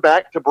turn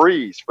back to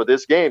Brees for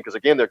this game? Because,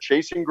 again, they're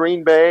chasing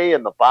Green Bay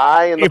and the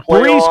bye and the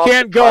playoffs. If Brees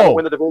can't go,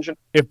 win the division.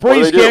 If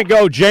Brees can't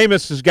go,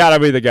 Jameis has got to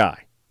be the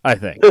guy, I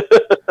think.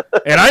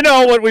 And I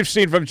know what we've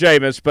seen from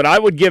Jameis, but I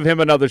would give him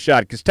another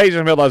shot because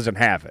Taysom Hill doesn't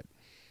have it.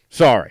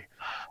 Sorry.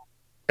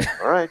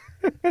 All right.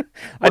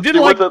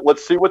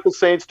 Let's see what the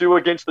Saints do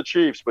against the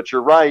Chiefs. But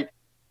you're right.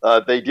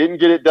 They didn't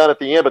get it done at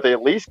the end, but they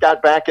at least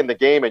got back in the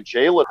game. And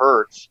Jalen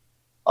Hurts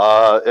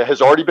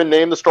has already been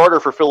named the starter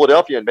for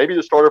Philadelphia and maybe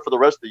the starter for the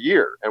rest of the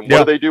year. And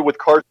what do they do with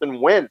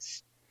Carson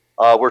Wentz?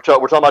 We're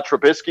talking about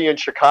Trubisky in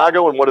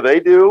Chicago, and what do they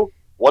do?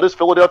 What does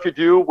Philadelphia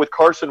do with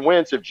Carson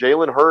Wentz if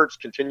Jalen Hurts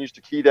continues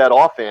to key that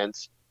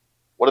offense?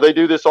 What do they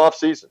do this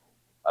offseason?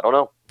 I don't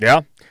know.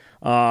 Yeah.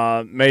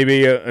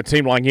 Maybe a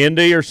team like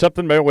Indy or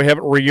something. Maybe we have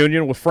a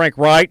reunion with Frank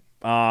Wright.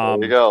 There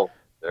you go.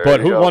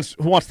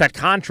 Who wants that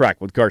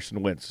contract with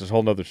Carson Wentz? It's a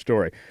whole other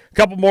story. A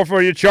couple more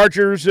for you.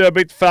 Chargers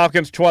beat the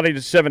Falcons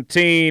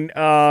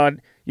 20-17.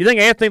 You think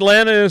Anthony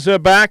Lynn is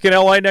back in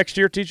L.A. next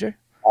year, TJ?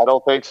 I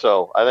don't think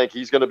so. I think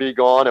he's going to be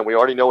gone, and we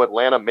already know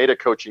Atlanta made a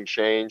coaching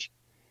change.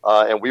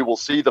 And we will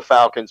see the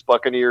Falcons,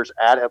 Buccaneers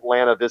at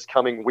Atlanta this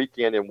coming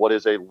weekend in what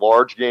is a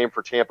large game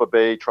for Tampa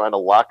Bay, trying to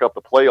lock up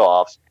the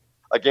playoffs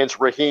against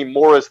Raheem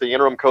Morris, the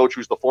interim coach,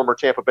 who's the former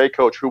Tampa Bay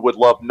coach, who would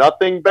love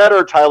nothing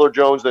better, Tyler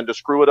Jones, than to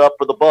screw it up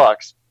for the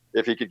Bucs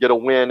if he could get a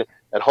win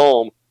at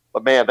home.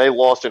 But, man, they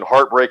lost in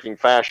heartbreaking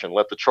fashion,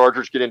 let the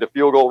Chargers get into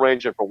field goal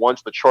range, and for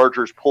once the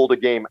Chargers pulled a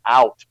game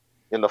out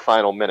in the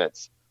final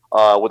minutes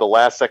with a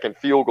last-second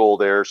field goal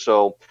there.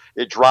 So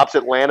it drops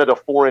Atlanta to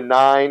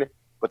 4-9.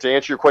 But to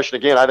answer your question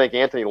again, I think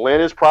Anthony Lynn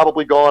is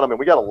probably gone. I mean,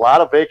 we got a lot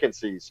of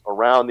vacancies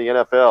around the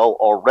NFL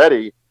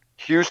already.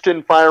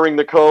 Houston firing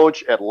the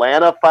coach,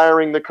 Atlanta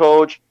firing the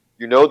coach.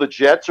 You know the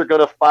Jets are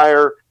going to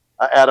fire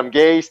Adam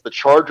Gase. The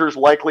Chargers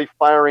likely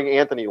firing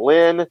Anthony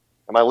Lynn.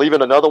 Am I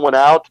leaving another one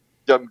out?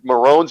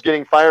 Marone's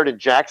getting fired in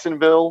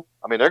Jacksonville.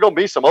 I mean, there are going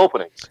to be some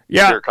openings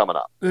here coming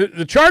up.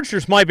 The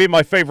Chargers might be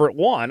my favorite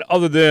one,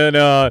 other than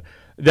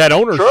that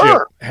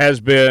ownership has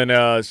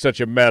been such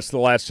a mess the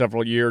last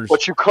several years.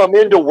 But you come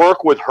in to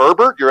work with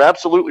Herbert, you're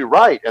absolutely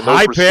right. And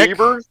those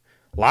receivers,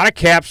 a lot of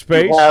cap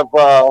space.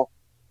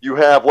 You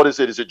have what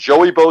is it? Is it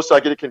Joey Bosa? I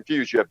get it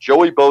confused. You have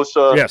Joey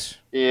Bosa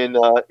in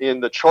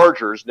the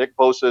Chargers. Nick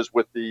Bosa is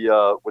with the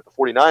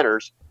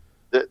 49ers.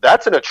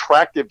 that's an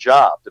attractive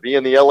job to be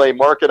in the LA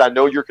market. I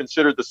know you're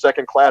considered the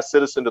second-class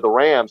citizen to the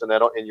Rams and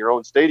that in your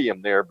own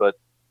stadium there, but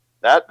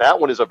that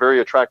one is a very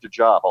attractive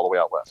job all the way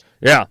out west.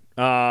 Yeah.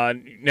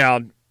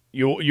 Now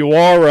you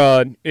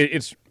are.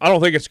 It's. I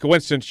don't think it's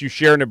coincidence you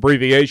share an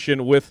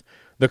abbreviation with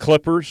the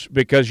Clippers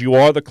because you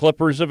are the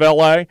Clippers of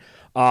LA.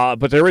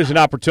 But there is an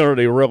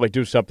opportunity to really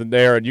do something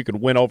there, and you can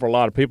win over a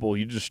lot of people.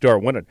 You just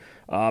start winning.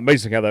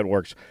 Amazing how that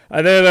works.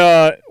 And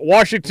then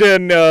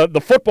Washington,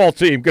 the football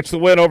team, gets the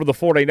win over the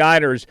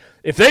 49ers.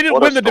 If they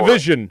didn't win the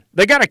division,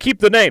 they got to keep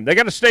the name. They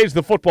got to stay as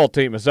the football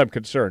team, as I'm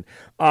concerned.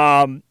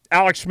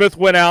 Alex Smith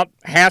went out.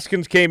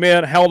 Haskins came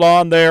in, held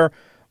on there.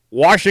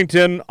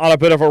 Washington on a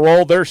bit of a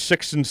roll. They're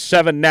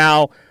 6-7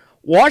 now.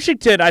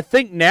 Washington, I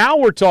think now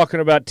we're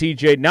talking about,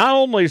 TJ, not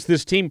only is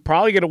this team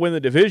probably going to win the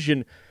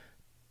division,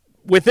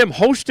 with them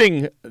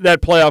hosting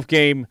that playoff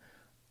game,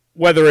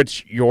 whether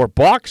it's your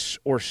Bucs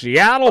or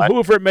Seattle,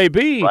 whoever it may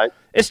be,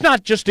 it's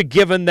not just a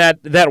given that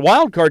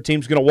wild card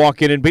team's going to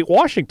walk in and beat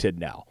Washington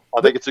now.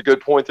 I think it's a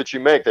good point that you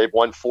make. They've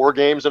won 4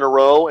 games in a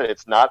row, and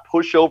it's not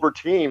pushover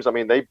teams. I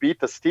mean, they beat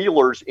the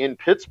Steelers in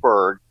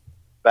Pittsburgh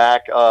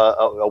back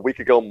a week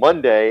ago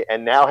Monday,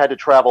 and now had to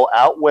travel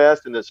out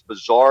west in this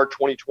bizarre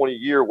 2020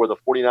 year where the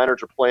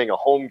 49ers are playing a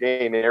home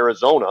game in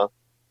Arizona.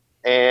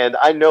 And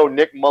I know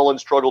Nick Mullen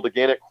struggled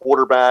again at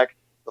quarterback.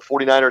 The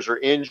 49ers are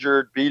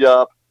injured, beat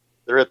up.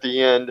 They're at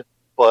the end.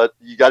 But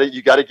you got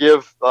to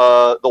give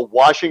the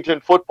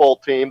Washington football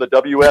team, the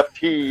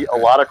WFT, a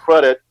lot of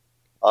credit.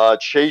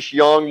 Chase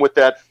Young with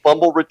that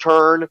fumble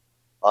return.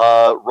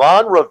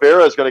 Ron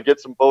Rivera is going to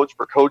get some votes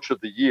for Coach of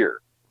the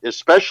Year,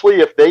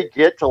 especially if they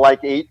get to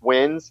like 8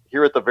 wins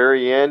here at the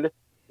very end.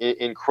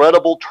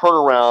 Incredible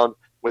turnaround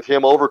with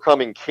him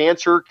overcoming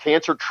cancer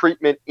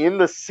treatment in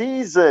the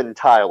season,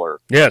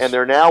 Tyler. Yes. And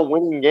they're now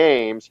winning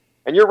games.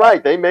 And you're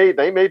right, they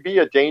may be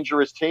a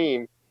dangerous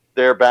team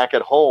there back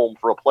at home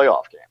for a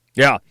playoff game.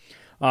 Yeah.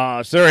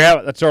 So there you have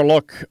it. That's our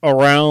look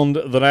around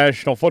the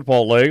National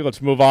Football League.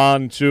 Let's move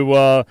on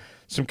to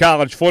some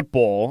college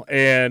football.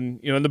 And,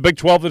 in the Big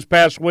 12 this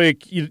past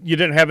week, you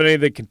didn't have any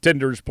of the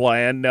contenders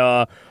playing.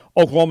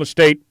 Oklahoma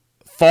State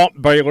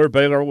fought Baylor.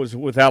 Baylor was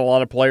without a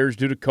lot of players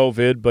due to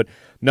COVID, but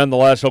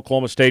nonetheless,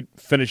 Oklahoma State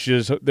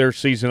finishes their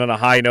season on a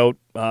high note,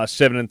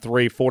 7-3,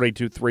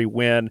 42-3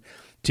 win.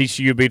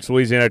 TCU beats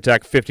Louisiana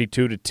Tech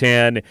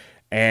 52-10,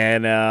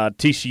 and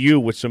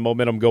TCU with some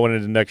momentum going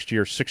into next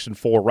year,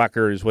 6-4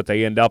 record is what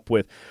they end up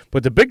with.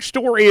 But the big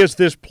story is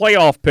this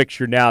playoff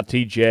picture now,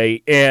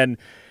 TJ, and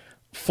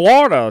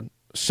Florida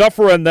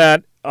suffering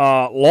that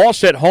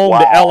loss at home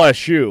to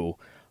LSU.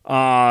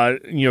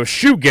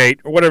 Shoegate,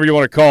 or whatever you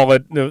want to call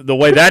it, the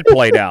way that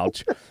played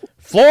out.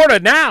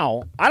 Florida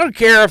now, I don't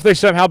care if they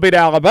somehow beat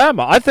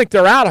Alabama. I think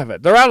they're out of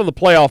it. They're out of the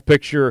playoff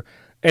picture.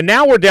 And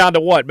now we're down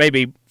to what,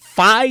 maybe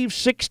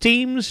 5-6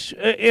 teams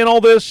in all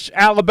this?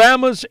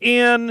 Alabama's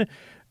in,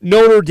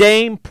 Notre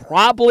Dame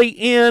probably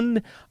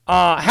in.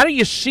 How do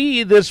you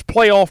see this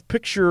playoff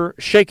picture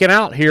shaking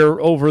out here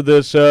over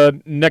this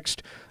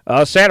next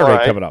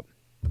Saturday coming up?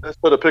 Let's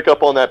put a pick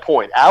up on that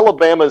point.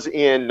 Alabama's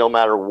in no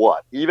matter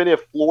what. Even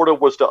if Florida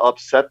was to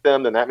upset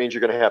them, then that means you're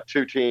going to have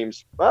 2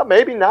 teams. Well,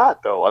 maybe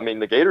not, though. I mean,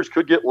 the Gators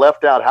could get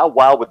left out. How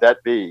wild would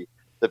that be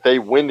that they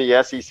win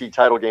the SEC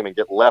title game and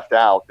get left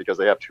out because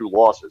they have 2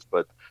 losses?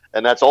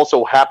 And that's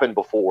also happened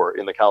before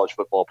in the college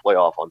football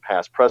playoff on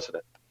past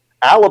precedent.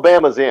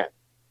 Alabama's in,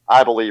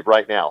 I believe,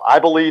 right now. I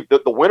believe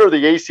that the winner of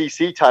the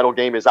ACC title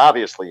game is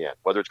obviously in,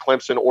 whether it's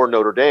Clemson or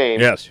Notre Dame.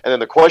 Yes. And then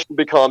the question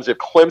becomes, if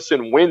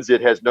Clemson wins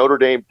it, has Notre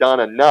Dame done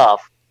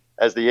enough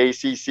as the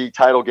ACC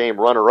title game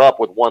runner-up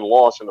with 1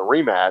 loss in the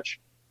rematch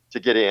to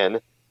get in?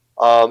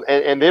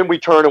 And then we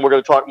turn, and we're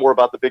going to talk more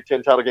about the Big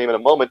Ten title game in a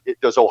moment.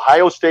 Does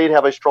Ohio State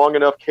have a strong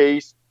enough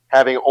case,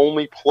 having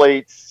only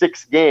played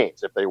 6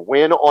 games? If they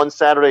win on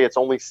Saturday, it's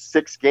only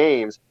 6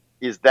 games.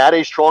 Is that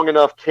a strong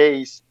enough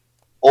case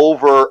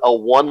over a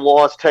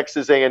 1-loss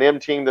Texas A&M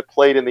team that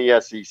played in the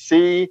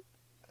SEC?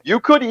 You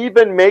could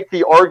even make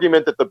the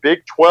argument that the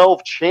Big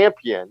 12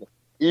 champion,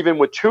 even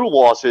with 2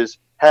 losses,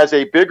 has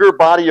a bigger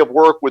body of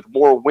work with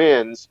more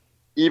wins,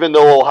 even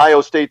though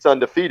Ohio State's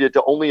undefeated,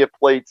 to only have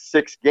played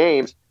 6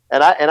 games.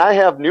 And I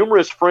have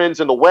numerous friends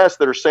in the West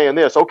that are saying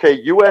this.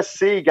 Okay,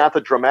 USC got the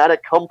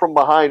dramatic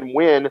come-from-behind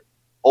win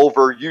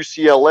over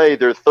UCLA,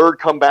 their 3rd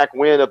comeback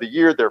win of the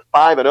year. They're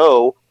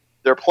 5-0.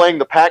 They're playing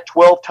the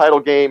Pac-12 title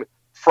game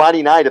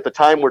Friday night. At the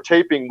time we're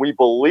taping, we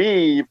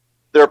believe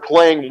they're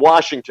playing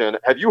Washington.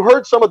 Have you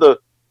heard some of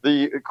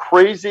the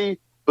crazy,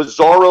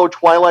 bizarro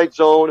Twilight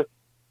Zone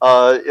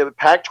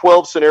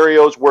Pac-12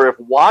 scenarios where if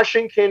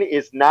Washington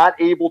is not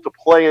able to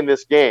play in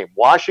this game,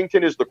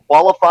 Washington is the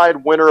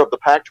qualified winner of the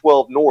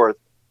Pac-12 North,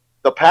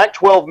 the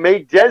Pac-12 may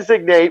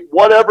designate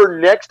whatever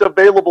next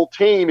available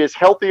team is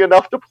healthy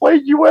enough to play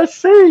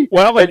USC.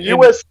 Well, and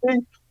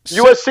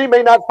USC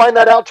may not find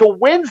that out till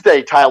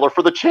Wednesday, Tyler,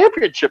 for the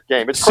championship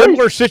game. It's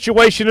similar crazy.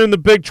 Situation in the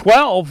Big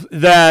 12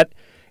 that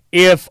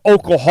if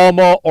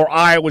Oklahoma or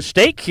Iowa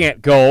State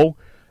can't go,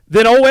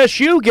 then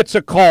OSU gets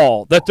a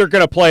call that they're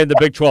going to play in the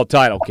Big 12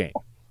 title game.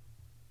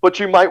 but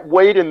you might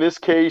wait in this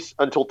case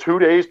until 2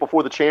 days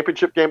before the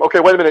championship game. Okay,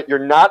 wait a minute. You're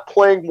not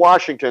playing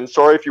Washington.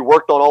 Sorry if you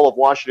worked on all of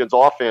Washington's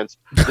offense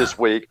this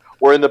week.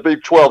 Or in the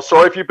Big 12.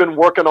 Sorry if you've been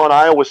working on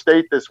Iowa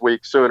State this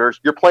week, Sooners.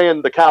 You're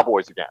playing the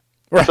Cowboys again.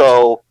 Right.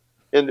 So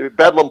in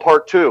Bedlam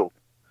Part 2.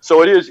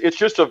 So it's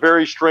just a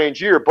very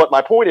strange year. But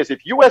my point is, if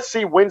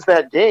USC wins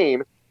that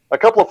game, a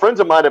couple of friends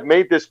of mine have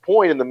made this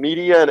point in the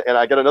media, and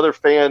I got another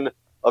fan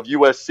of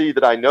USC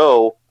that I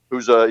know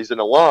he's an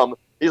alum.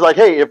 He's like,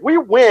 hey, if we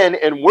win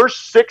and we're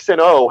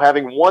 6-0,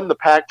 having won the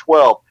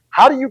Pac-12,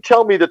 how do you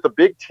tell me that the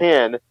Big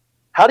Ten?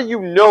 How do you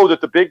know that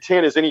the Big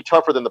Ten is any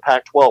tougher than the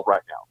Pac-12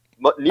 right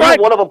now?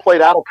 Neither one of them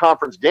played out of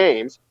conference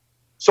games.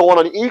 So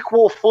on an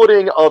equal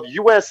footing of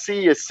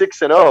USC is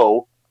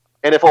 6-0,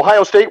 and if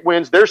Ohio State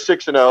wins, they're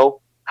 6-0.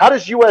 How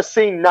does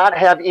USC not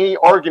have any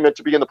argument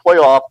to be in the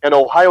playoff, and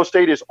Ohio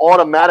State is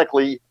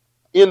automatically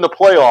in the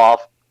playoff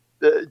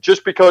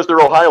just because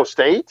they're Ohio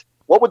State?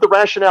 What would the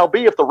rationale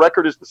be if the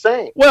record is the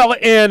same? Well,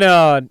 and,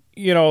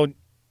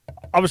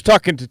 I was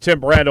talking to Tim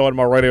Brando on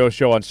my radio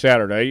show on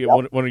Saturday,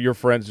 one of your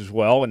friends as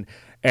well,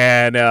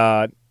 and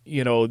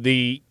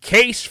the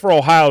case for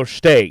Ohio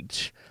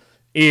State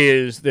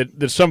is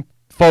that some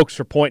folks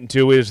are pointing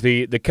to is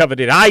the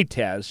coveted eye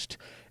test.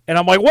 And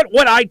I'm like,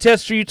 what eye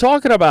test are you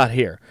talking about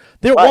here?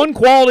 Their one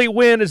quality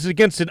win is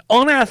against an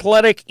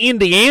unathletic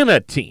Indiana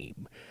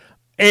team.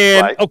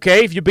 And,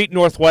 okay, if you beat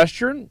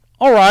Northwestern,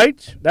 all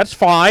right, that's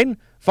fine.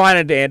 Fine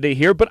and dandy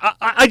here, but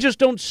I just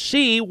don't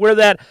see where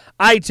that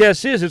eye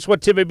test is. It's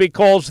what Timmy B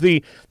calls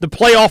the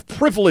playoff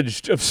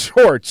privileged of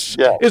sorts,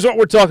 is what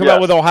we're talking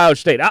about with Ohio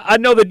State. I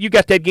know that you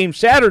got that game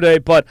Saturday,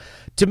 but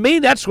to me,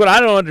 that's what I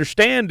don't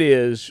understand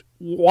is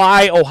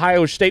why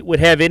Ohio State would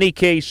have any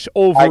case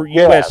over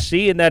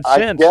USC in that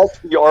sense. I guess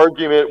the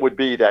argument would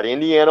be that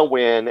Indiana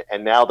win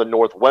and now the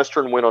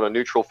Northwestern win on a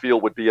neutral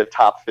field would be a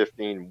top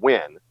 15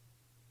 win.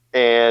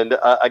 And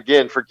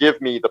again,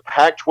 forgive me, the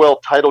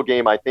Pac-12 title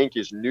game, I think,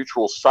 is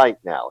neutral site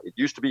now. It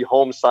used to be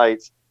home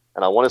sites,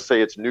 and I want to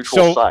say it's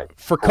neutral site.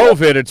 For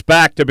COVID, it's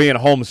back to being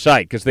home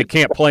site because they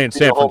can't play in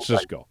San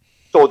Francisco.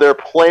 So they're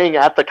playing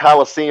at the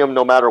Coliseum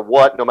no matter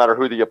what, no matter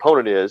who the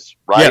opponent is,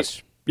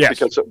 right? Yes.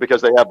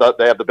 Because they have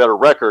the better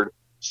record.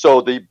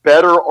 So the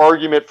better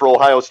argument for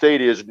Ohio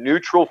State is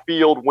neutral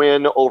field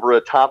win over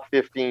a top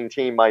 15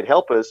 team might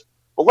help us.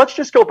 But let's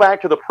just go back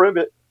to the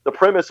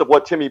premise of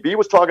what Timmy B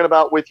was talking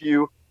about with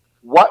you.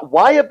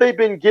 Why have they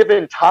been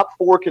given top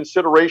 4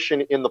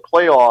 consideration in the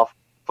playoff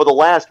for the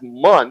last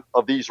month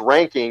of these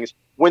rankings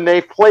when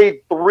they've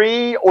played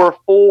 3 or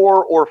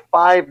 4 or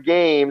 5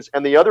 games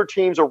and the other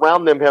teams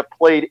around them have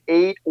played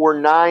 8 or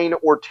 9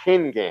 or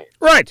 10 games?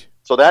 Right.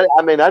 So that's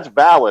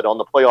valid on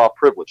the playoff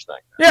privilege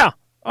thing. Yeah.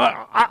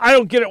 I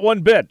don't get it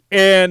one bit.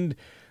 And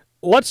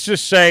let's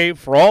just say,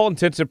 for all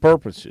intents and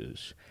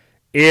purposes,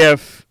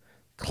 if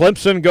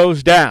Clemson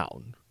goes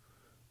down,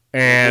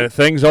 and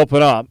things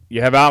open up,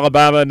 you have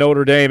Alabama and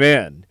Notre Dame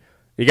in.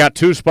 You got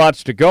 2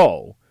 spots to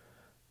go.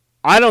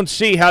 I don't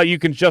see how you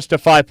can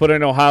justify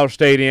putting Ohio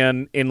State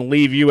in and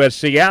leave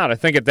USC out. I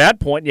think at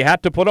that point you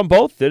have to put them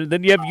both in, and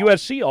then you have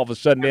USC all of a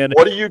sudden in.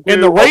 What do you do?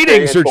 And the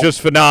ratings are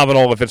just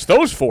phenomenal if it's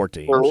those 4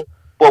 teams.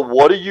 But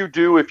what do you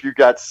do if you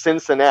got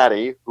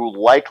Cincinnati, who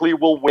likely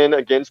will win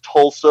against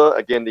Tulsa?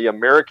 Again, the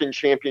American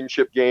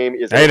Championship game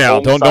is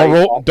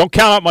don't count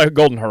out my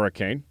Golden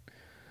Hurricane.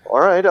 All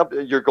right,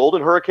 your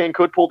Golden Hurricane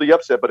could pull the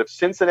upset, but if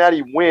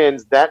Cincinnati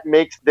wins, that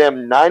makes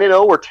them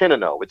 9-0 or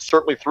 10-0. It's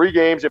certainly 3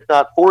 games, if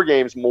not 4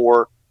 games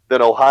more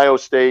than Ohio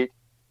State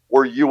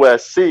or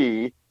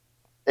USC,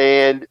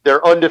 and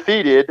they're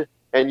undefeated,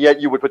 and yet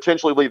you would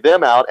potentially leave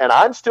them out. And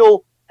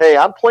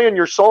I'm playing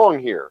your song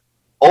here.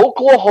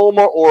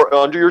 Oklahoma, or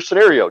under your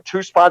scenario,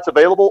 2 spots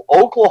available.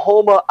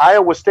 Oklahoma,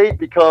 Iowa State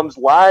becomes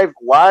live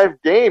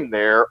game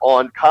there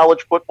on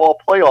college football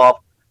playoff.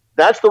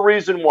 That's the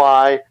reason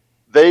why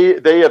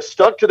they have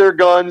stuck to their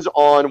guns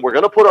on we're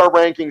going to put our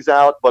rankings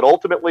out, but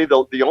ultimately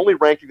the only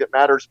ranking that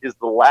matters is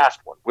the last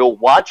one. We'll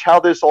watch how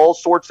this all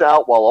sorts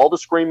out while all the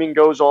screaming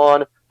goes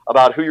on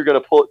about who you're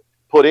going to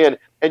put in.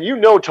 And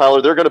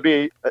Tyler, there's going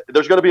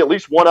to be at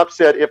least one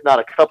upset, if not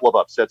a couple of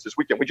upsets this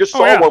weekend. We just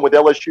saw one with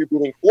LSU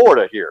beating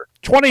Florida here.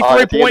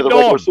 23-point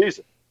dog.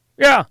 Season.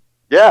 Yeah.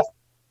 Yeah.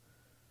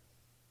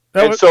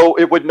 So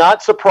it would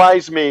not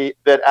surprise me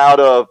that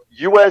out of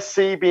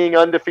USC being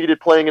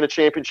undefeated playing in a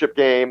championship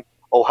game,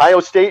 Ohio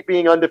State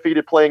being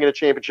undefeated playing in a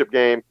championship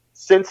game,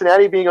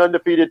 Cincinnati being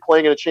undefeated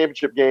playing in a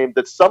championship game,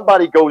 that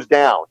somebody goes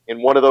down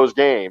in one of those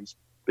games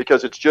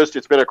because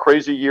it's been a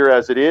crazy year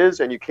as it is,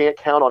 and you can't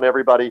count on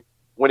everybody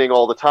winning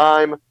all the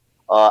time.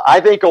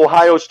 I think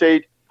Ohio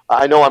State,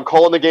 I know I'm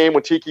calling the game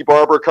with Tiki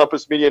Barber,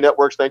 Compass Media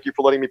Networks. Thank you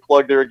for letting me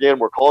plug there again.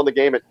 We're calling the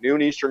game at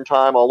noon Eastern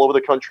time all over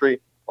the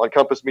country on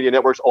Compass Media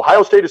Networks.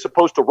 Ohio State is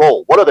supposed to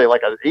roll. What are they,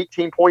 like an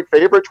 18-point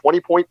favorite,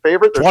 20-point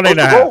favorite? They're 20 and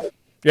a half.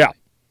 Yeah.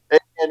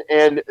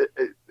 And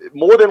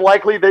more than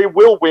likely they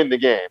will win the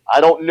game.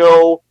 I don't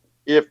know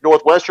if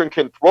Northwestern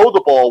can throw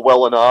the ball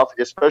well enough,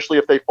 especially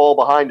if they fall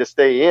behind to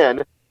stay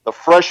in. The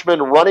freshman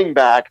running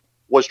back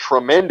was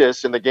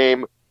tremendous in the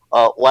game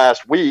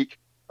last week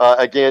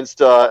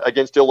against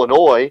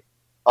Illinois,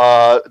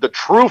 the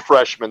true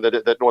freshman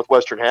that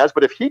Northwestern has.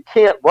 But if he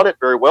can't run it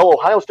very well,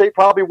 Ohio State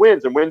probably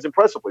wins and wins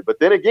impressively. But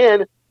then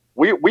again,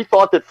 we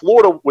thought that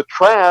Florida with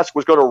Trask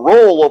was going to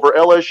roll over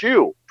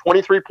LSU,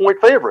 23-point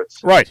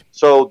favorites. Right.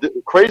 So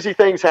crazy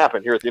things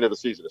happen here at the end of the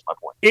season is my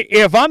point.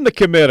 If I'm the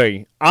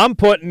committee, I'm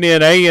putting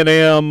in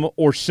A&M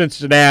or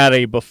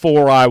Cincinnati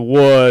before I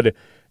would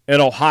an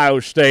Ohio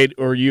State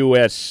or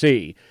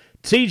USC.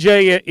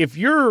 TJ,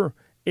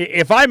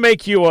 if I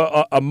make you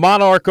a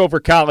monarch over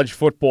college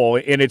football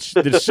and it's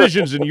the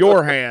decisions in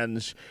your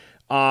hands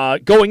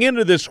going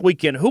into this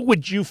weekend, who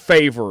would you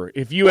favor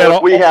if you had?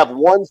 If we have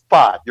one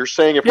spot, you're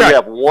saying if we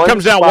have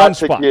one spot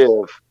to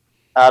give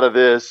out of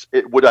this,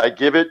 would I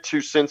give it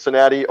to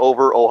Cincinnati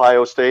over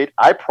Ohio State?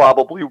 I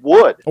probably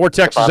would. Or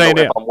Texas A&M.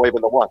 If I'm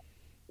waving the one.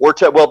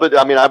 But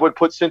I mean, I would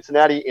put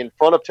Cincinnati in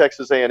front of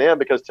Texas A&M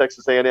because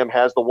Texas A&M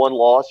has the one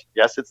loss.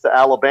 Yes, it's to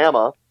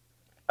Alabama.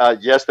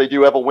 Yes, they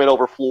do have a win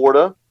over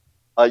Florida.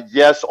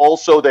 Yes,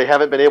 also they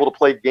haven't been able to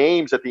play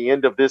games at the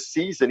end of this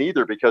season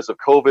either because of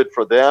COVID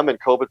for them and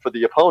COVID for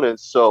the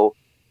opponents. So,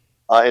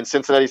 and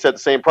Cincinnati's had the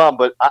same problem.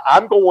 But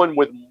I'm going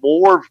with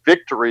more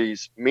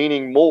victories,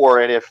 meaning more.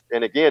 And if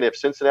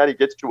Cincinnati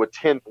gets to a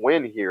 10th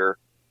win here,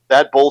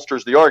 that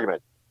bolsters the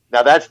argument.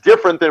 Now, that's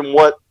different than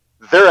what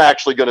they're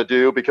actually going to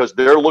do because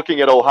they're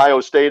looking at Ohio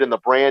State and the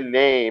brand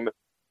name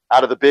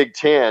out of the Big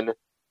Ten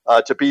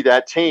to be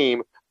that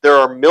team. There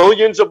are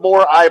millions of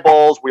more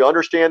eyeballs, we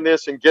understand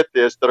this and get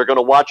this, that are going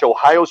to watch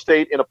Ohio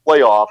State in a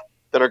playoff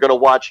than are going to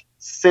watch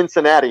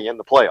Cincinnati in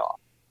the playoff.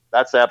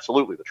 That's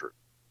absolutely the truth.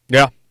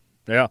 Yeah.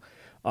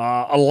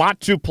 A lot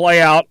to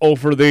play out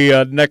over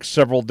the next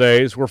several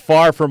days. We're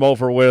far from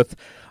over with.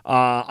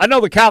 I know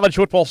the college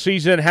football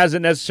season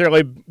hasn't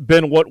necessarily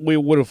been what we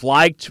would have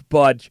liked,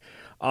 but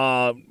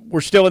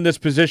we're still in this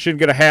position,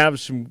 going to have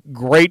some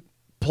great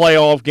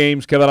playoff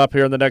games coming up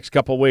here in the next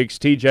couple of weeks.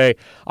 TJ,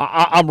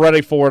 I'm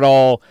ready for it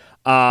all.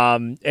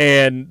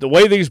 And the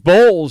way these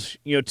bowls,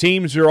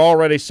 teams are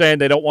already saying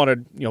they don't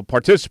want to,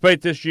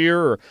 participate this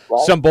year, or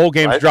some bowl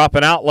games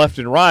dropping out left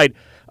and right.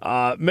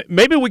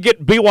 Maybe we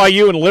get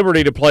BYU and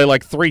Liberty to play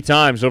like 3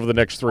 times over the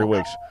next 3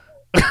 weeks.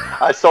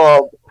 I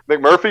saw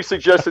McMurphy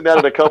suggesting that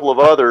and a couple of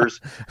others,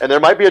 and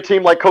there might be a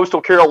team like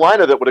Coastal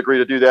Carolina that would agree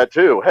to do that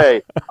too.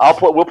 Hey,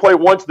 we'll play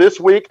once this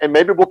week, and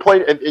maybe we'll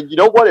play. And you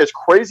know what? As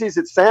crazy as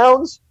it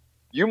sounds,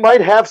 you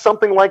might have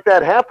something like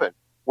that happen,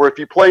 where if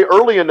you play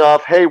early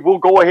enough, hey, we'll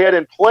go ahead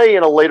and play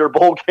in a later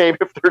bowl game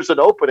if there's an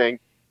opening.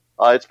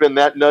 It's been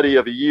that nutty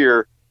of a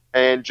year,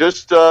 and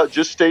just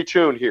stay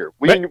tuned here.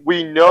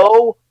 We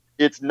know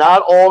it's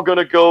not all going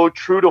to go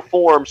true to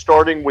form,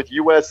 starting with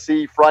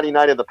USC Friday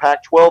night in the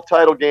Pac-12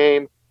 title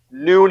game.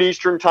 Noon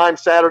Eastern time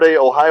Saturday,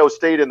 Ohio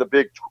State in the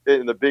Big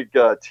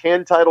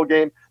 10 title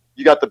game.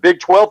 You got the Big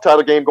 12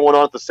 title game going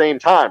on at the same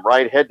time,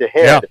 right? Head to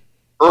head,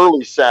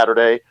 early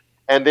Saturday.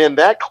 And then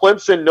that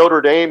Clemson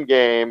Notre Dame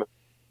game,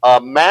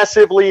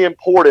 massively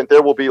important.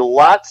 There will be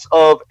lots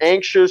of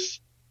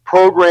anxious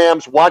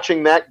programs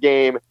watching that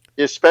game,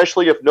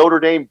 especially if Notre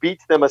Dame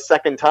beats them a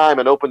second time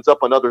and opens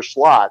up another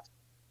slot.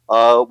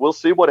 We'll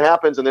see what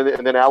happens. And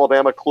then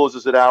Alabama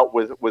closes it out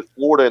with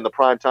Florida in the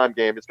primetime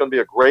game. It's going to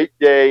be a great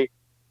day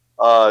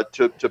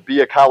to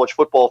be a college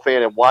football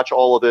fan and watch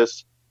all of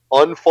this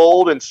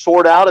unfold and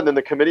sort out, and then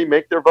the committee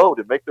make their vote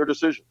and make their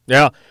decision.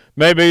 Yeah,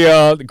 maybe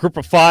the group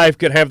of 5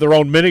 could have their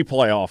own mini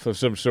playoff of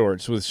some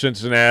sorts with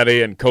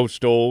Cincinnati and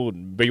Coastal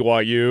and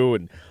BYU,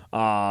 and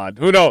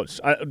who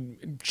knows?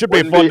 It should be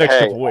a fun next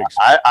couple of weeks.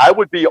 I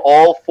would be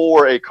all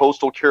for a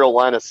Coastal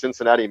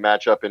Carolina-Cincinnati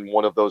matchup in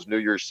one of those New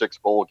Year's 6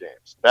 bowl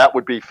games. That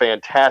would be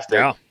fantastic.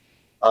 Yeah.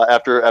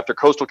 After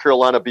Coastal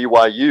Carolina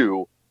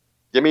BYU,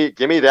 Give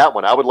me that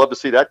one. I would love to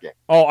see that game.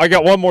 Oh, I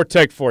got one more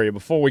take for you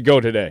before we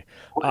go today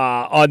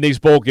on these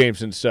bowl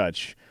games and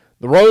such.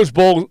 The Rose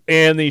Bowl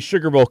and the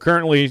Sugar Bowl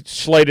currently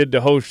slated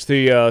to host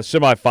the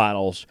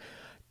semifinals.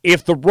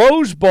 If the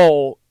Rose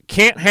Bowl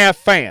can't have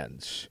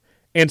fans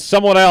and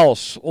someone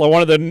else,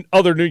 one of the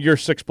other New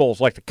Year's 6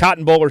 bowls, like the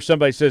Cotton Bowl or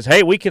somebody says,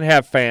 hey, we can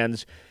have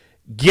fans,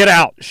 get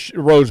out,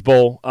 Rose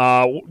Bowl.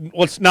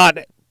 Let's not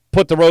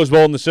put the Rose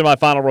Bowl in the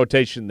semifinal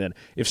rotation then.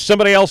 If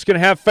somebody else can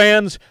have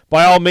fans,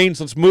 by all means,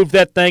 let's move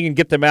that thing and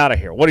get them out of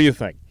here. What do you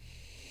think?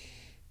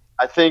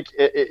 I think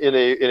in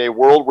a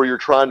world where you're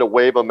trying to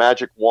wave a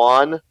magic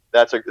wand,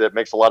 that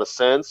makes a lot of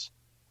sense.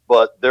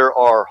 But there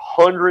are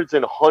hundreds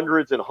and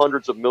hundreds and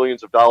hundreds of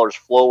millions of dollars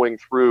flowing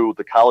through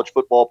the college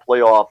football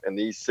playoff and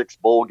these 6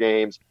 bowl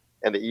games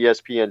and the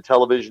ESPN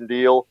television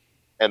deal.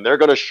 And they're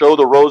going to show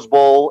the Rose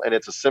Bowl, and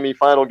it's a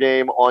semifinal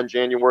game on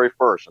January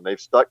 1st. And they've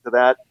stuck to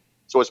that.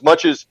 So as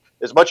much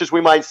as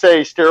we might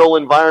say sterile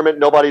environment,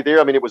 nobody there.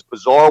 I mean, it was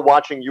bizarre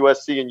watching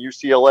USC and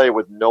UCLA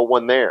with no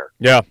one there.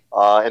 Yeah.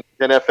 And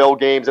NFL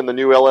games in the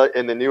new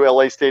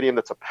LA stadium.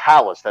 That's a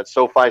palace. That's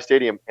SoFi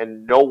Stadium,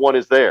 and no one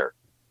is there.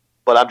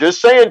 But I'm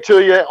just saying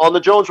to you on the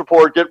Jones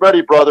Report, get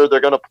ready, brother. They're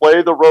going to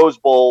play the Rose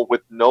Bowl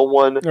with no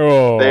one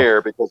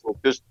there because there's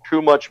just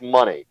too much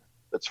money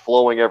that's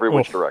flowing every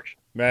which direction.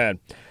 Man.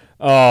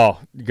 Oh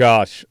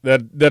gosh,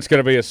 that's going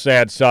to be a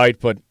sad sight,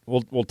 but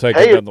we'll take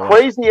it. Hey, it's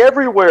crazy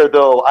everywhere,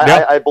 though.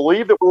 Yep. I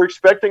believe that we're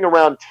expecting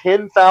around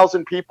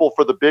 10,000 people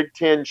for the Big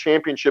Ten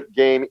championship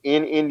game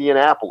in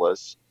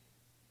Indianapolis.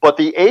 But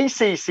the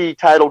ACC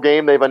title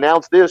game, they've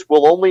announced this,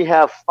 will only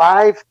have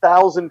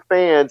 5,000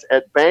 fans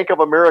at Bank of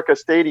America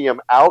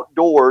Stadium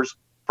outdoors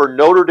for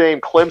Notre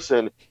Dame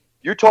Clemson.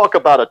 You talk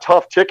about a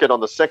tough ticket on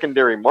the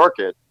secondary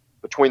market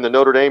between the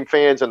Notre Dame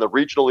fans and the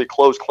regionally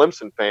close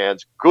Clemson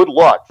fans. Good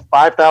luck.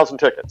 5,000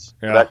 tickets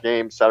for that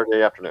game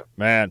Saturday afternoon.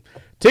 Man.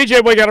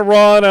 TJ, we got to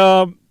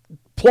run.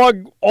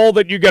 Plug all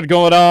that you got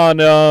going on.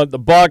 The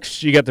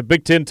Bucks, you got the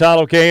Big Ten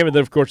title game, and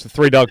then, of course, the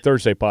Three Dog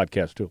Thursday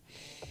podcast, too.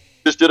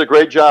 Just did a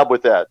great job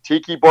with that.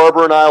 Tiki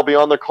Barber and I will be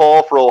on the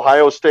call for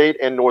Ohio State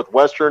and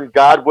Northwestern.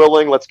 God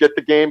willing, let's get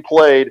the game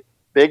played.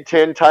 Big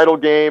Ten title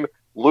game,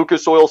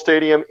 Lucas Oil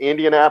Stadium,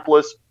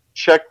 Indianapolis.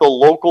 Check the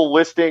local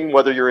listing,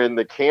 whether you're in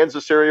the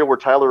Kansas area where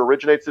Tyler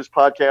originates this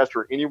podcast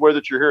or anywhere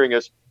that you're hearing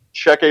us.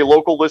 Check a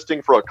local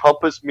listing for a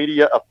Compass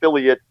Media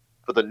affiliate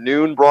for the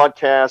noon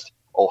broadcast,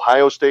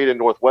 Ohio State and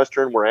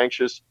Northwestern. We're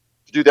anxious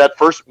to do that.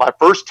 My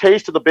first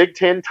taste of the Big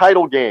Ten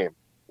title game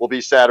will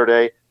be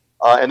Saturday.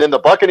 And then the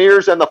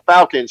Buccaneers and the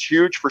Falcons,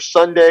 huge for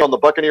Sunday on the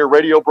Buccaneer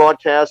radio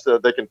broadcast.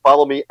 They can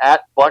follow me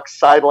at Bucs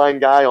Sideline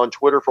Guy on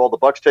Twitter for all the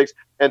Bucs takes.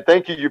 And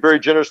thank you. You very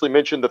generously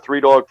mentioned the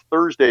Three Dog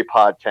Thursday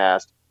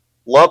podcast.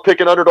 Love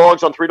picking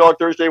underdogs on Three Dog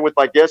Thursday with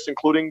my guests,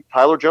 including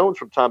Tyler Jones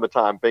from time to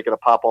time, making a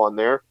pop on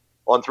there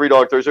on Three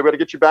Dog Thursday. We got to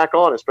get you back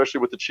on,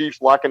 especially with the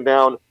Chiefs locking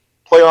down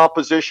playoff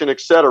position,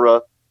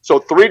 etc. So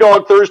Three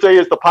Dog Thursday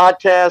is the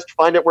podcast.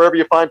 Find it wherever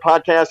you find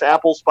podcasts,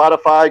 Apple,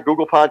 Spotify,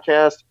 Google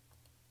Podcasts.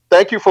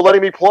 Thank you for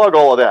letting me plug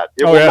all of that.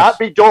 It will not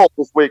be dull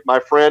this week, my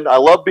friend. I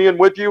love being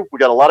with you. We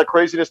got a lot of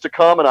craziness to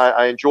come, and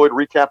I enjoyed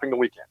recapping the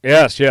weekend.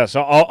 Yes.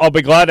 I'll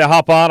be glad to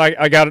hop on.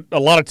 I got a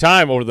lot of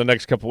time over the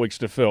next couple of weeks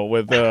to fill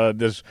with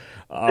this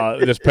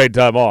paid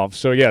time off.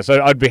 So, yes,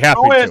 I'd be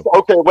happy to.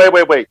 Okay,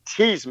 wait.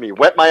 Tease me.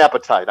 Whet my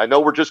appetite. I know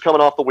we're just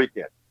coming off the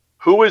weekend.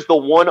 Who is the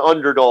one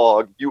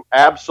underdog you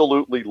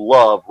absolutely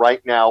love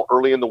right now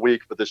early in the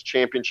week for this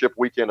championship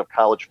weekend of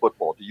college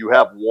football? Do you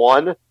have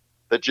one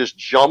that just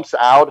jumps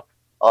out?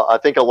 I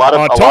think a lot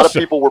of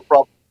people were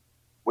probably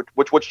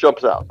which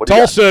jumps out.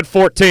 Tulsa at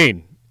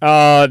 14,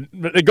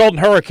 the Golden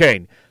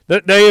Hurricane.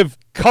 They have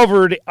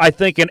covered, I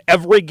think, in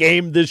every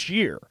game this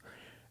year.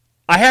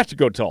 I have to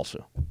go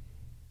Tulsa.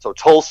 So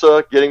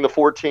Tulsa getting the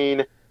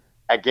 14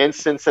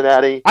 against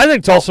Cincinnati. I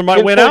think Tulsa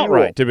might win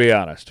outright, to be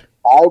honest.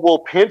 I will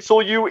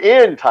pencil you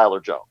in, Tyler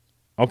Jones.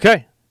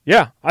 Okay.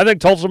 Yeah, I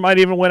think Tulsa might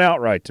even win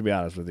outright, to be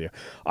honest with you.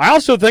 I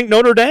also think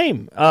Notre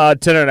Dame,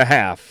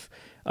 10.5.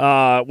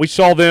 We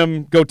saw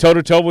them go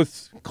toe-to-toe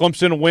with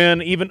Clemson and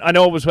win. Even I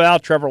know it was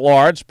without Trevor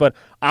Lawrence, but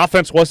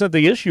offense wasn't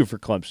the issue for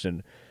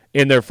Clemson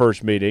in their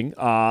first meeting.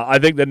 I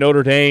think that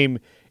Notre Dame,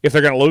 if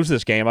they're going to lose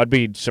this game, I'd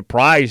be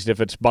surprised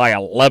if it's by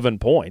 11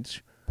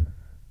 points.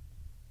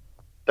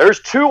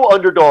 There's 2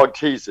 underdog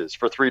teases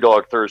for Three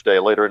Dog Thursday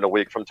later in the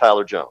week from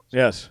Tyler Jones.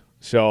 Yes,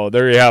 so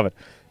there you have it.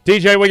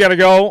 DJ, we got to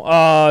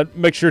go.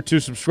 Make sure to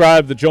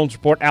subscribe to the Jones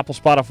Report, Apple,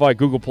 Spotify,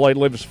 Google Play.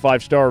 Leave us a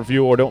 5-star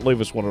review or don't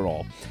leave us one at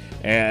all.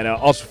 And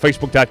also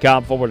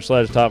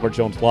Facebook.com/Tyler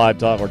Jones Live,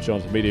 Tyler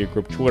Jones Media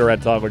Group, Twitter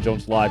at Tyler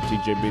Jones Live,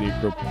 TJ Media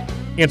Group,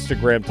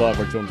 Instagram,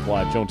 Tyler Jones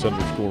Live,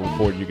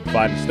 Jones_Report. You can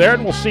find us there,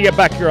 and we'll see you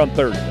back here on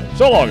Thursday.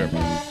 So long,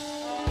 everybody.